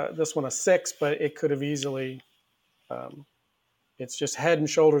one a 6, but it could have easily. It's just head and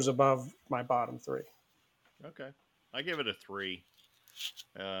shoulders above my bottom 3. Okay, I give it a 3.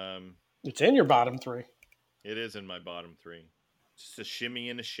 It's in your bottom 3. It is in my bottom 3. Just a shimmy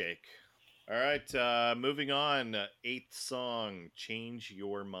and a shake. All right, moving on. 8th song, Change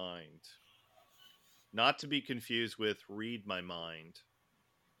Your Mind. Not to be confused with Read My Mind.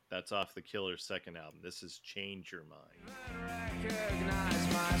 That's off the Killer's second album. This is Change Your Mind.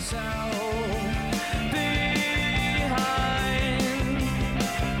 Recognize myself behind.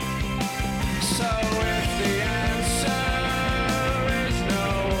 So if the answer is no,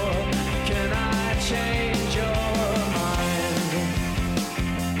 can I change your mind?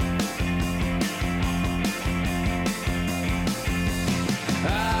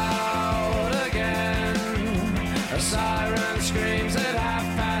 Out again, a siren screams at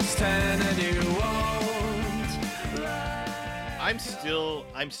 10:30 and you won't let.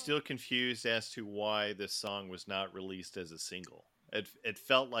 I'm still confused as to why this song was not released as a single. It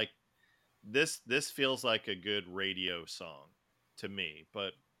felt like this feels like a good radio song to me,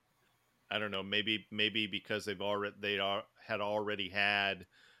 but I don't know, maybe because they had already had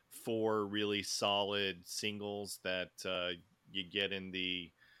 4 really solid singles that you get in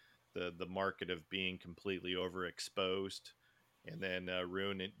the market of being completely overexposed, and then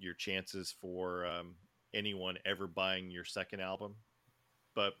ruin your chances for anyone ever buying your second album.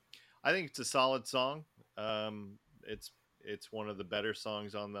 But I think it's a solid song. It's one of the better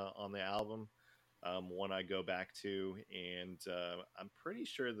songs on the album. One I go back to, and I'm pretty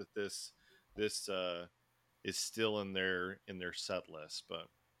sure that this is still in their set list. But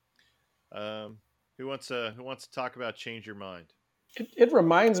who wants to talk about Change Your Mind? It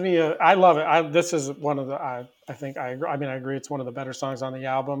reminds me of, I love it. This is one of the, I think I agree. It's one of the better songs on the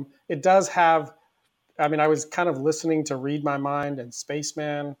album. It does have, I was kind of listening to Read My Mind and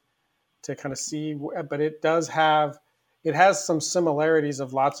Spaceman to kind of see, but it has some similarities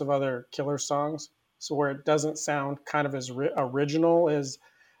of lots of other Killer songs. So where it doesn't sound kind of as original as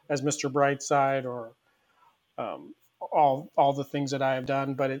Mr. Brightside or all the things that I have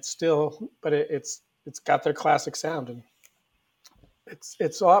done, but it's got their classic sound, and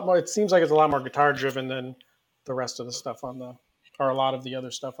it's a lot more. It seems like it's a lot more guitar driven than the rest of the stuff or a lot of the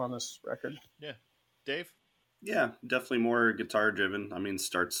other stuff on this record. Yeah, Dave. Yeah, definitely more guitar driven.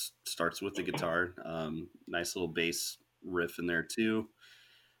 Starts with the guitar. Nice little bass riff in there too.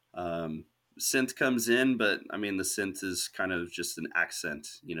 Synth comes in, but the synth is kind of just an accent,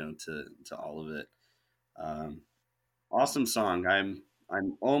 to all of it. Awesome song. I'm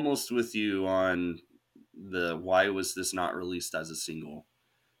almost with you on the why was this not released as a single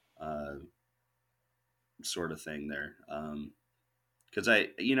sort of thing there. Because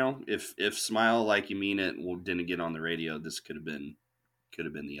if Smile Like You Mean It didn't get on the radio, this could have been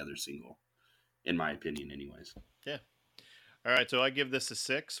the other single, in my opinion, anyways. Yeah. All right, so I give this a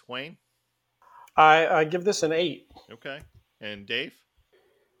 6. Wayne? I give this an 8. Okay. And Dave?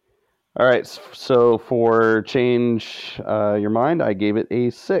 All right, so for Change Your Mind, I gave it a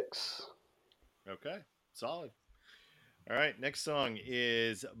 6. Okay, solid. All right, next song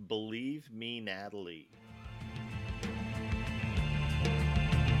is Believe Me, Natalie.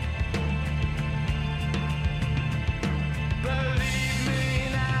 Believe me,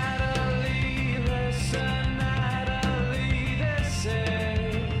 Natalie, listen, Natalie, this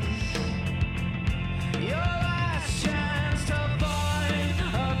is your last chance to find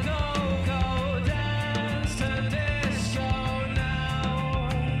a go-go dance to disco now.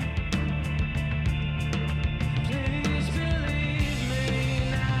 Please believe me,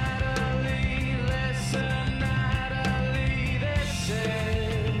 Natalie, listen, Natalie, this is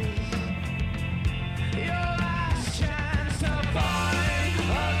your last chance to find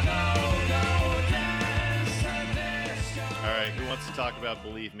a go-go dance to disco. All right, who wants to talk about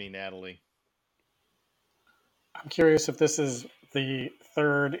Believe Me, Natalie? I'm curious if this is the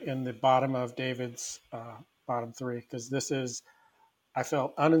third in the bottom of David's bottom 3, because this is, I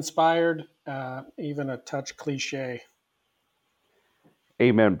felt uninspired, even a touch cliche.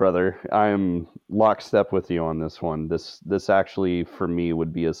 Amen, brother. I'm lockstep with you on this one. This actually, for me,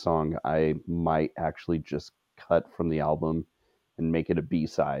 would be a song I might actually just cut from the album and make it a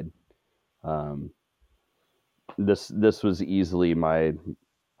B-side. This was easily my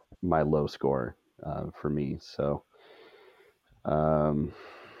low score for me. So,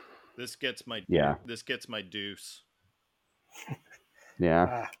 This gets my Yeah. This gets my deuce.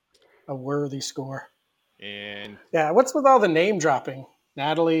 yeah. A worthy score. And Yeah, what's with all the name dropping?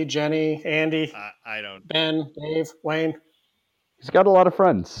 Natalie, Jenny, Andy, I don't. Ben, Dave, Wayne. He's got a lot of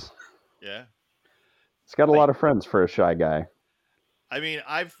friends. Yeah. He's got a lot of friends for a shy guy.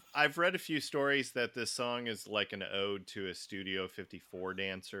 I've read a few stories that this song is like an ode to a Studio 54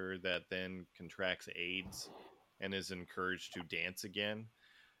 dancer that then contracts AIDS and is encouraged to dance again.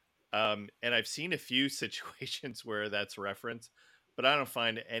 And I've seen a few situations where that's referenced, but I don't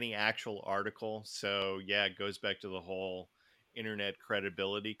find any actual article. So yeah, it goes back to the whole internet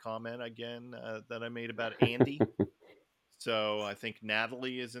credibility comment again that I made about Andy. So I think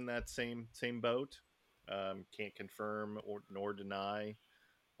Natalie is in that same boat. Can't confirm nor deny.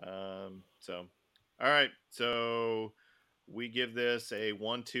 So, all right. So we give this a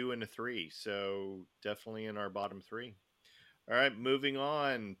 1, 2, and a 3. So definitely in our bottom 3. All right. Moving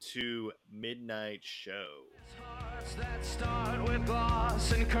on to Midnight Show. Hearts that start with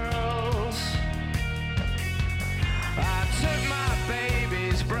gloss and curls. I took my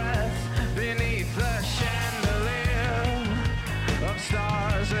baby's breath beneath the chandelier of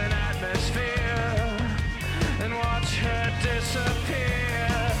stars and atmosphere, and watch her disappear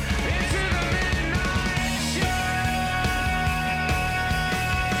into the midnight show.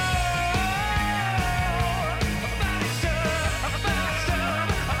 Faster,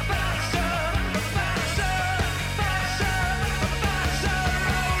 faster,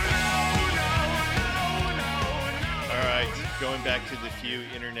 All right. Going back to the few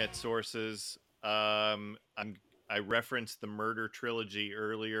internet sources, I I referenced the Murder Trilogy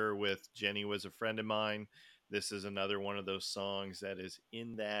earlier with Jenny Was a Friend of Mine. This is another one of those songs that is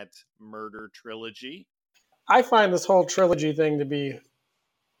in that Murder Trilogy. I find this whole trilogy thing to be,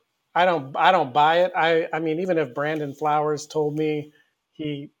 I don't buy it. I mean, even if Brandon Flowers told me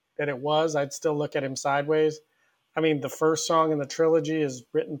that it was, I'd still look at him sideways. I mean, the first song in the trilogy is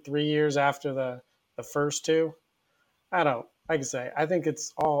written 3 years after the first two. Like I say, I think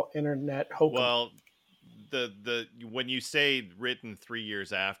it's all internet hokum. Well, the when you say written 3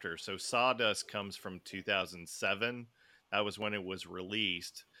 years after, so Sawdust comes from 2007. That was when it was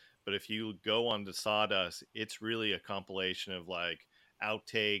released. But if you go on to Sawdust, it's really a compilation of like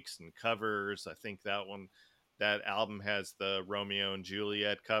outtakes and covers. I think that album has the Romeo and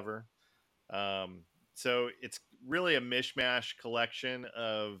Juliet cover. So it's really a mishmash collection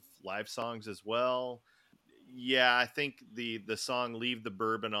of live songs as well. Yeah, I think the song Leave the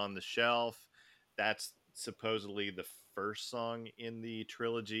Bourbon on the Shelf, that's supposedly the first song in the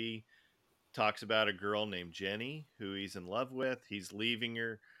trilogy. Talks about a girl named Jenny who he's in love with. He's leaving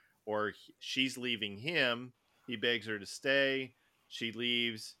her, or she's leaving him. He begs her to stay. She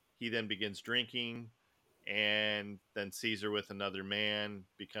leaves. He then begins drinking and then sees her with another man,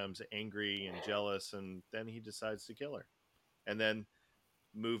 becomes angry and jealous, and then he decides to kill her. And then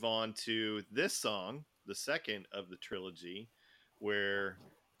move on to this song, the second of the trilogy, where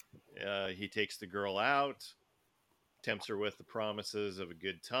he takes the girl out, tempts her with the promises of a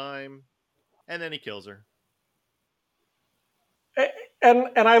good time, and then he kills her. And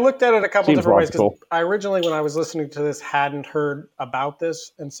I looked at it a couple Seems different ways, because logical. I originally, when I was listening to this, hadn't heard about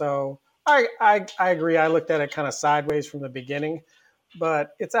this, and so I agree. I looked at it kind of sideways from the beginning,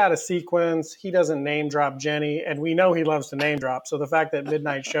 but it's out of sequence. He doesn't name drop Jenny, and we know he loves to name drop. So the fact that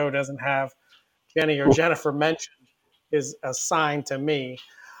Midnight Show doesn't have Jenny or Jennifer mentioned is a sign to me.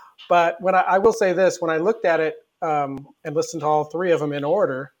 But when I will say this, when I looked at it and listened to all three of them in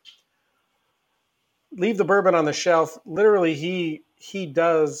order, Leave the Bourbon on the Shelf, literally he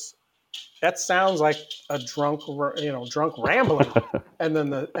does, that sounds like a drunk rambling. And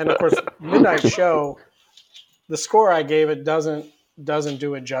then of course Midnight Show, the score I gave it doesn't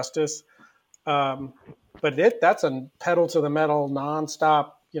do it justice. But that's a pedal to the metal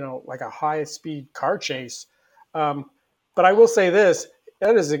nonstop, like a high speed car chase. But I will say this,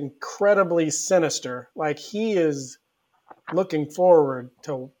 that is incredibly sinister. Like, he is looking forward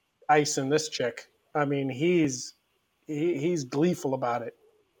to icing this chick. I mean, he's gleeful about it.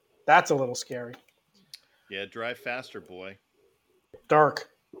 That's a little scary. Yeah, drive faster, boy. Dark,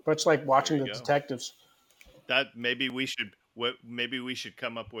 much like watching There The you go. Detectives. That maybe we should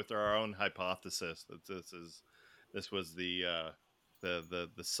come up with our own hypothesis that this was the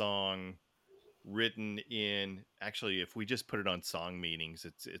song written in, actually, if we just put it on song meanings,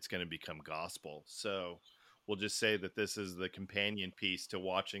 it's going to become gospel. So we'll just say that this is the companion piece to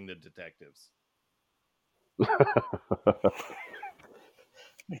watching The Detectives.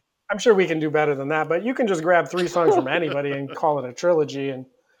 I'm sure we can do better than that, but you can just grab 3 songs from anybody and call it a trilogy and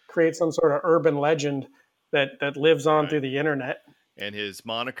create some sort of urban legend that lives on through the internet. And his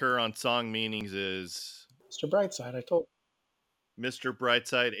moniker on song meanings is Mr. Brightside, I told Mr.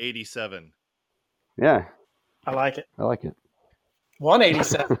 Brightside 87. Yeah, I like it. I like it.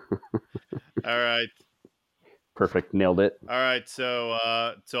 187. All right. Perfect. Nailed it. All right. So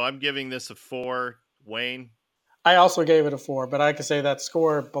I'm giving this a 4. Wayne? I also gave it a 4, but I could say that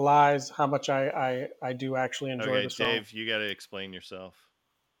score belies how much I do actually enjoy the song. Dave, you got to explain yourself,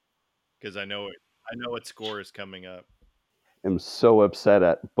 because I know what score is coming up. I'm so upset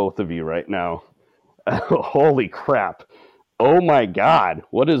at both of you right now. Holy crap. Oh my God.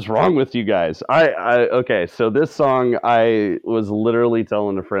 What is wrong with you guys? Okay. So this song, I was literally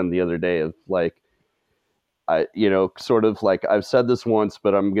telling a friend the other day of like, sort of like, I've said this once,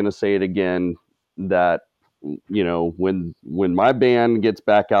 but I'm going to say it again, that, when my band gets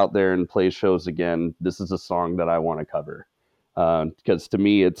back out there and plays shows again, this is a song that I want to cover. Because to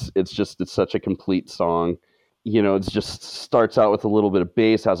me, it's such a complete song. It just starts out with a little bit of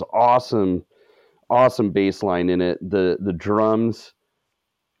bass, has awesome bass line in it. The drums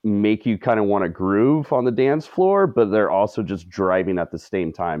make you kind of want to groove on the dance floor, but they're also just driving at the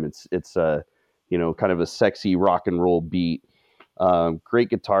same time. It's a, kind of a sexy rock and roll beat.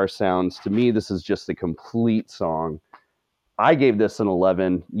 Great guitar sounds. To me, this is just a complete song. I gave this an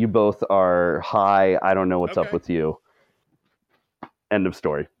 11. You both are high. I don't know what's up with you. End of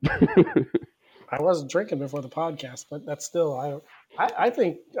story. I wasn't drinking before the podcast, but that's still, I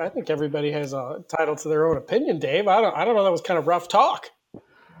think everybody has a title to their own opinion, Dave. I don't know. That was kind of rough talk.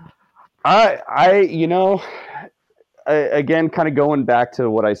 again, kind of going back to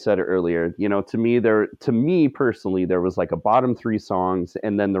what I said earlier, you know, to me personally, there was like a bottom 3 songs,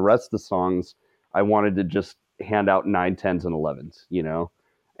 and then the rest of the songs I wanted to just hand out 9, 10s, and 11s, you know,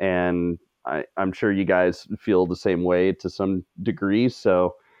 and I'm sure you guys feel the same way to some degree.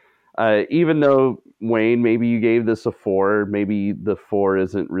 So even though Wayne, maybe you gave this a 4, maybe the 4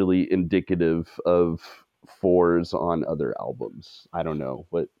 isn't really indicative of 4s on other albums. I don't know.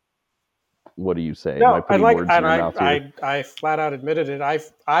 What do you say? Am I No, putting words in your mouth here? I flat out admitted it.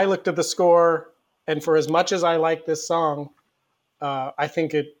 I looked at the score, and for as much as I like this song, I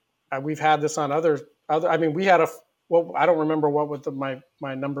think we've had this on other. I mean, we had well, I don't remember what with my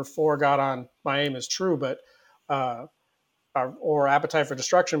number 4 got on My Aim Is True, but or Appetite for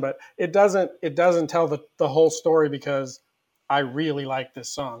Destruction, but it doesn't tell the whole story, because I really like this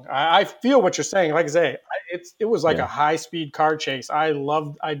song. I feel what you're saying. Like I say, it was like a high speed car chase. I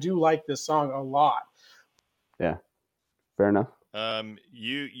do like this song a lot. Yeah, fair enough.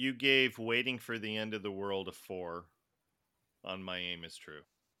 You gave Waiting for the End of the World a 4 on My Aim Is True,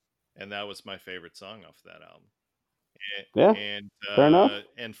 and that was my favorite song off that album. Yeah, and fair enough.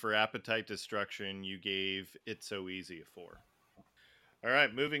 And for Appetite Destruction, you gave It's So Easy a 4. All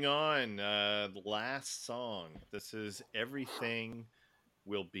right, moving on. The last song. This is Everything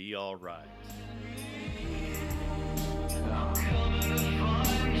Will Be All Right. I'm coming to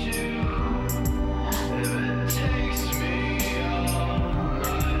find you if it takes me all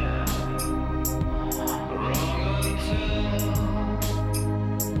night. Wrong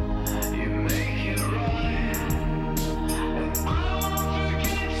until you make it right, and I won't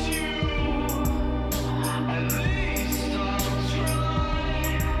forget you. At least I'll try.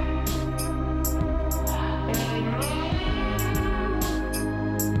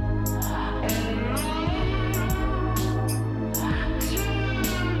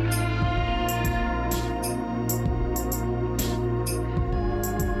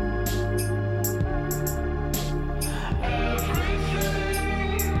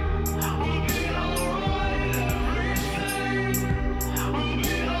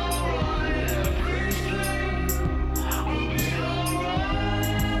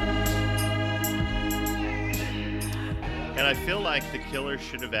 And And I feel like the Killers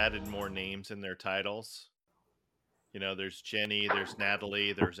should have added more names in their titles. You know, there's Jenny, there's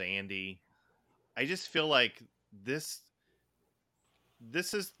Natalie, there's Andy. I just feel like this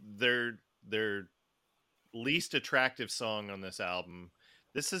is their least attractive song on this album.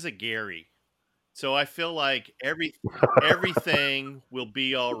 This is a Gary. So I feel like everything will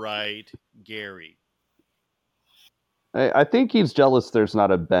be all right, Gary. I think he's jealous there's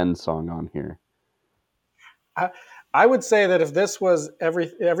not a Ben song on here. I would say that if this was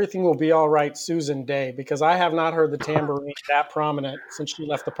Everything Will Be All Right, Susan Day, because I have not heard the tambourine that prominent since she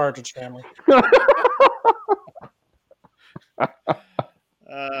left the Partridge Family.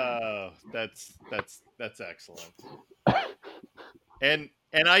 Oh, that's excellent. And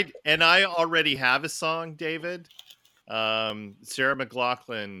I already have a song, David. Sarah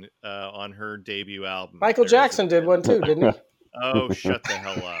McLachlan on her debut album. Michael Jackson did one too, didn't he? Oh, shut the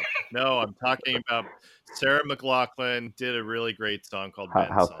hell up. No, I'm talking about Sarah McLachlan did a really great song called Ben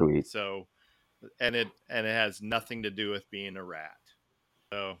How Song. sweet. So and it has nothing to do with being a rat.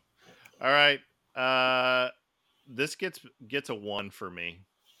 So all right. This gets a 1 for me.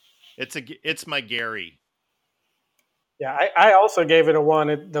 It's my Gary. Yeah, I also gave it a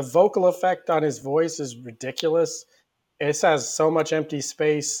 1. The vocal effect on his voice is ridiculous. It has so much empty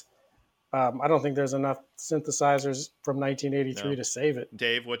space. I don't think there's enough synthesizers from 1983 to save it.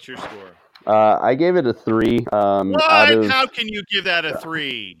 Dave, what's your score? I gave it a 3. What? How can you give that a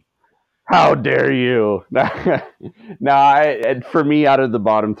 3? How dare you? For me, out of the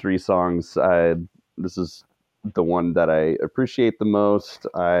bottom 3 songs, this is the one that I appreciate the most.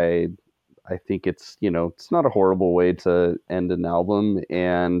 I think it's not a horrible way to end an album,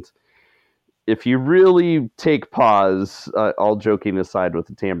 and if you really take pause, all joking aside with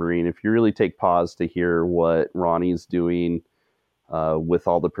the tambourine, if you really take pause to hear what Ronnie's doing with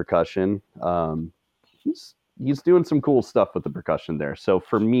all the percussion, he's doing some cool stuff with the percussion there. So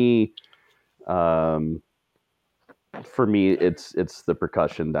for me, it's the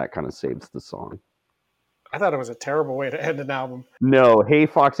percussion that kind of saves the song. I thought it was a terrible way to end an album. No, Hey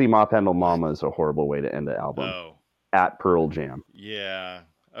Foxy Mop Handle Mama is a horrible way to end an album. Oh. At Pearl Jam. Yeah.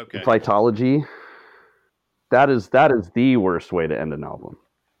 Okay. Vitology. That is the worst way to end an album.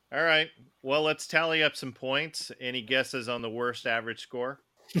 All right. Well, let's tally up some points. Any guesses on the worst average score?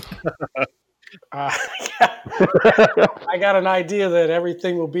 I got an idea that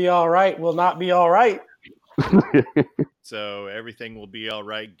Everything Will Be All Right will not be all right. So Everything Will Be All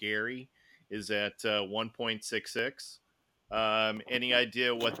Right, Gary, is at 1.66. Any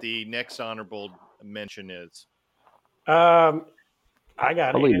idea what the next honorable mention is? I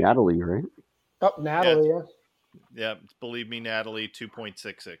got Probably it. Natalie, right? Oh, Natalie. Yeah. Yeah, believe me, Natalie,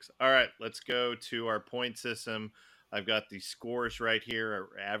 2.66. All right, let's go to our point system. I've got the scores right here,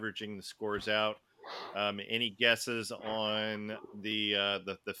 averaging the scores out. Any guesses on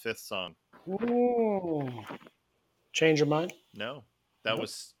the fifth song? Ooh. Change your mind? No, that Nope.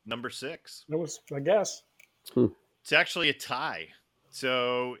 was number 6. That was, I guess. It's actually a tie.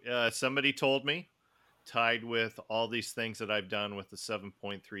 So somebody told me, tied with all these things that I've done with the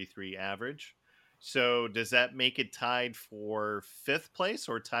 7.33 average. So does that make it tied for 5th place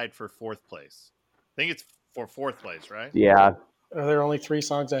or tied for 4th place? I think it's for 4th place, right? Yeah. Are there only 3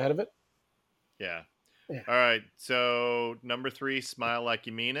 songs ahead of it? Yeah. Yeah. All right. So number 3, Smile Like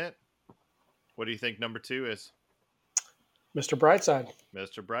You Mean It. What do you think number 2 is? Mr. Brightside.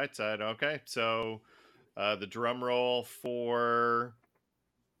 Mr. Brightside. Okay. So the drum roll for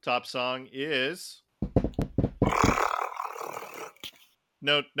top song is...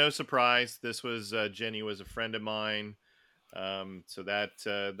 No surprise. This was Jenny was a friend of mine, so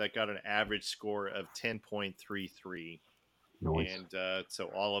that got an average score of 10.33, Nice. and so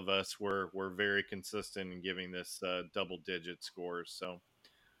all of us were very consistent in giving this double-digit scores. So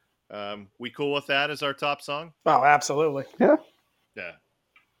we cool with that as our top song? Oh, absolutely. Yeah. Yeah,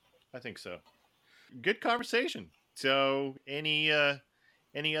 I think so. Good conversation. So any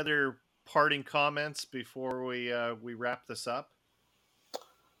other parting comments before we wrap this up?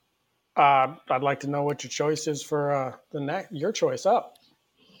 I'd like to know what your choice is for your choice up.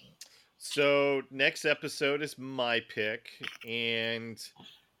 So next episode is my pick, and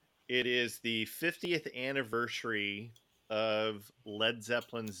it is the 50th anniversary of Led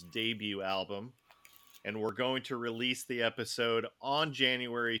Zeppelin's debut album, and we're going to release the episode on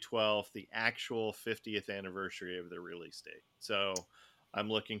January 12th, the actual 50th anniversary of the release date. So I'm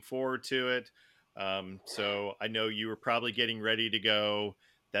looking forward to it. So I know you were probably getting ready to go,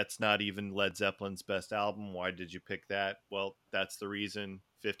 that's not even Led Zeppelin's best album. Why did you pick that? Well, that's the reason.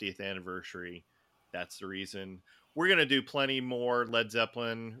 50th anniversary. That's the reason. We're going to do plenty more Led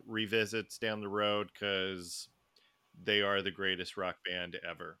Zeppelin revisits down the road because they are the greatest rock band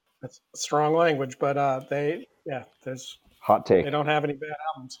ever. That's strong language, but Hot take. they don't have any bad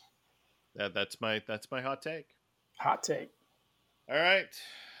albums. That's my hot take. Hot take. All right.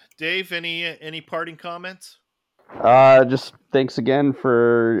 Dave, any parting comments? Just thanks again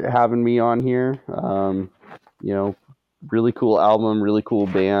for having me on here. Really cool album, really cool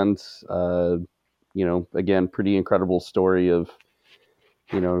band. Again, pretty incredible story of,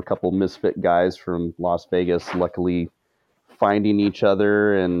 a couple misfit guys from Las Vegas, luckily finding each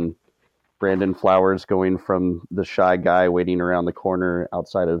other, and Brandon Flowers going from the shy guy waiting around the corner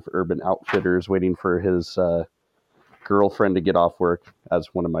outside of Urban Outfitters, waiting for his girlfriend to get off work, as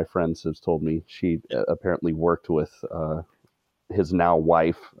one of my friends has told me. She apparently worked with his now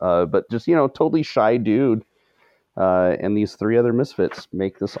wife, but just totally shy dude, and these 3 other misfits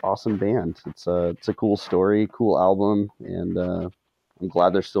make this awesome band. It's a cool story, cool album, and I'm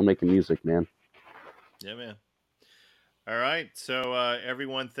glad they're still making music, man. Yeah, man. All right. So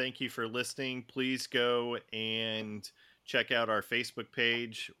everyone, thank you for listening. Please go and check out our Facebook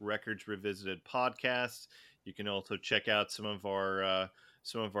page, Records Revisited Podcast. You can also check out some of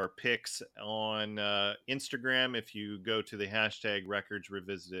our picks on Instagram if you go to the hashtag Records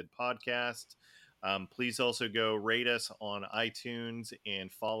Revisited Podcast. Please also go rate us on iTunes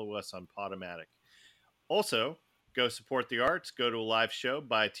and follow us on Podomatic. Also, go support the arts. Go to a live show,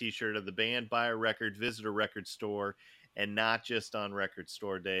 buy a t-shirt of the band, buy a record, visit a record store, and not just on Record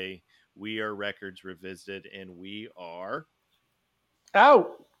Store Day. We are Records Revisited, and we are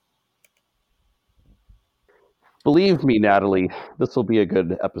out. Believe me, Natalie, this will be a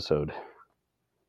good episode.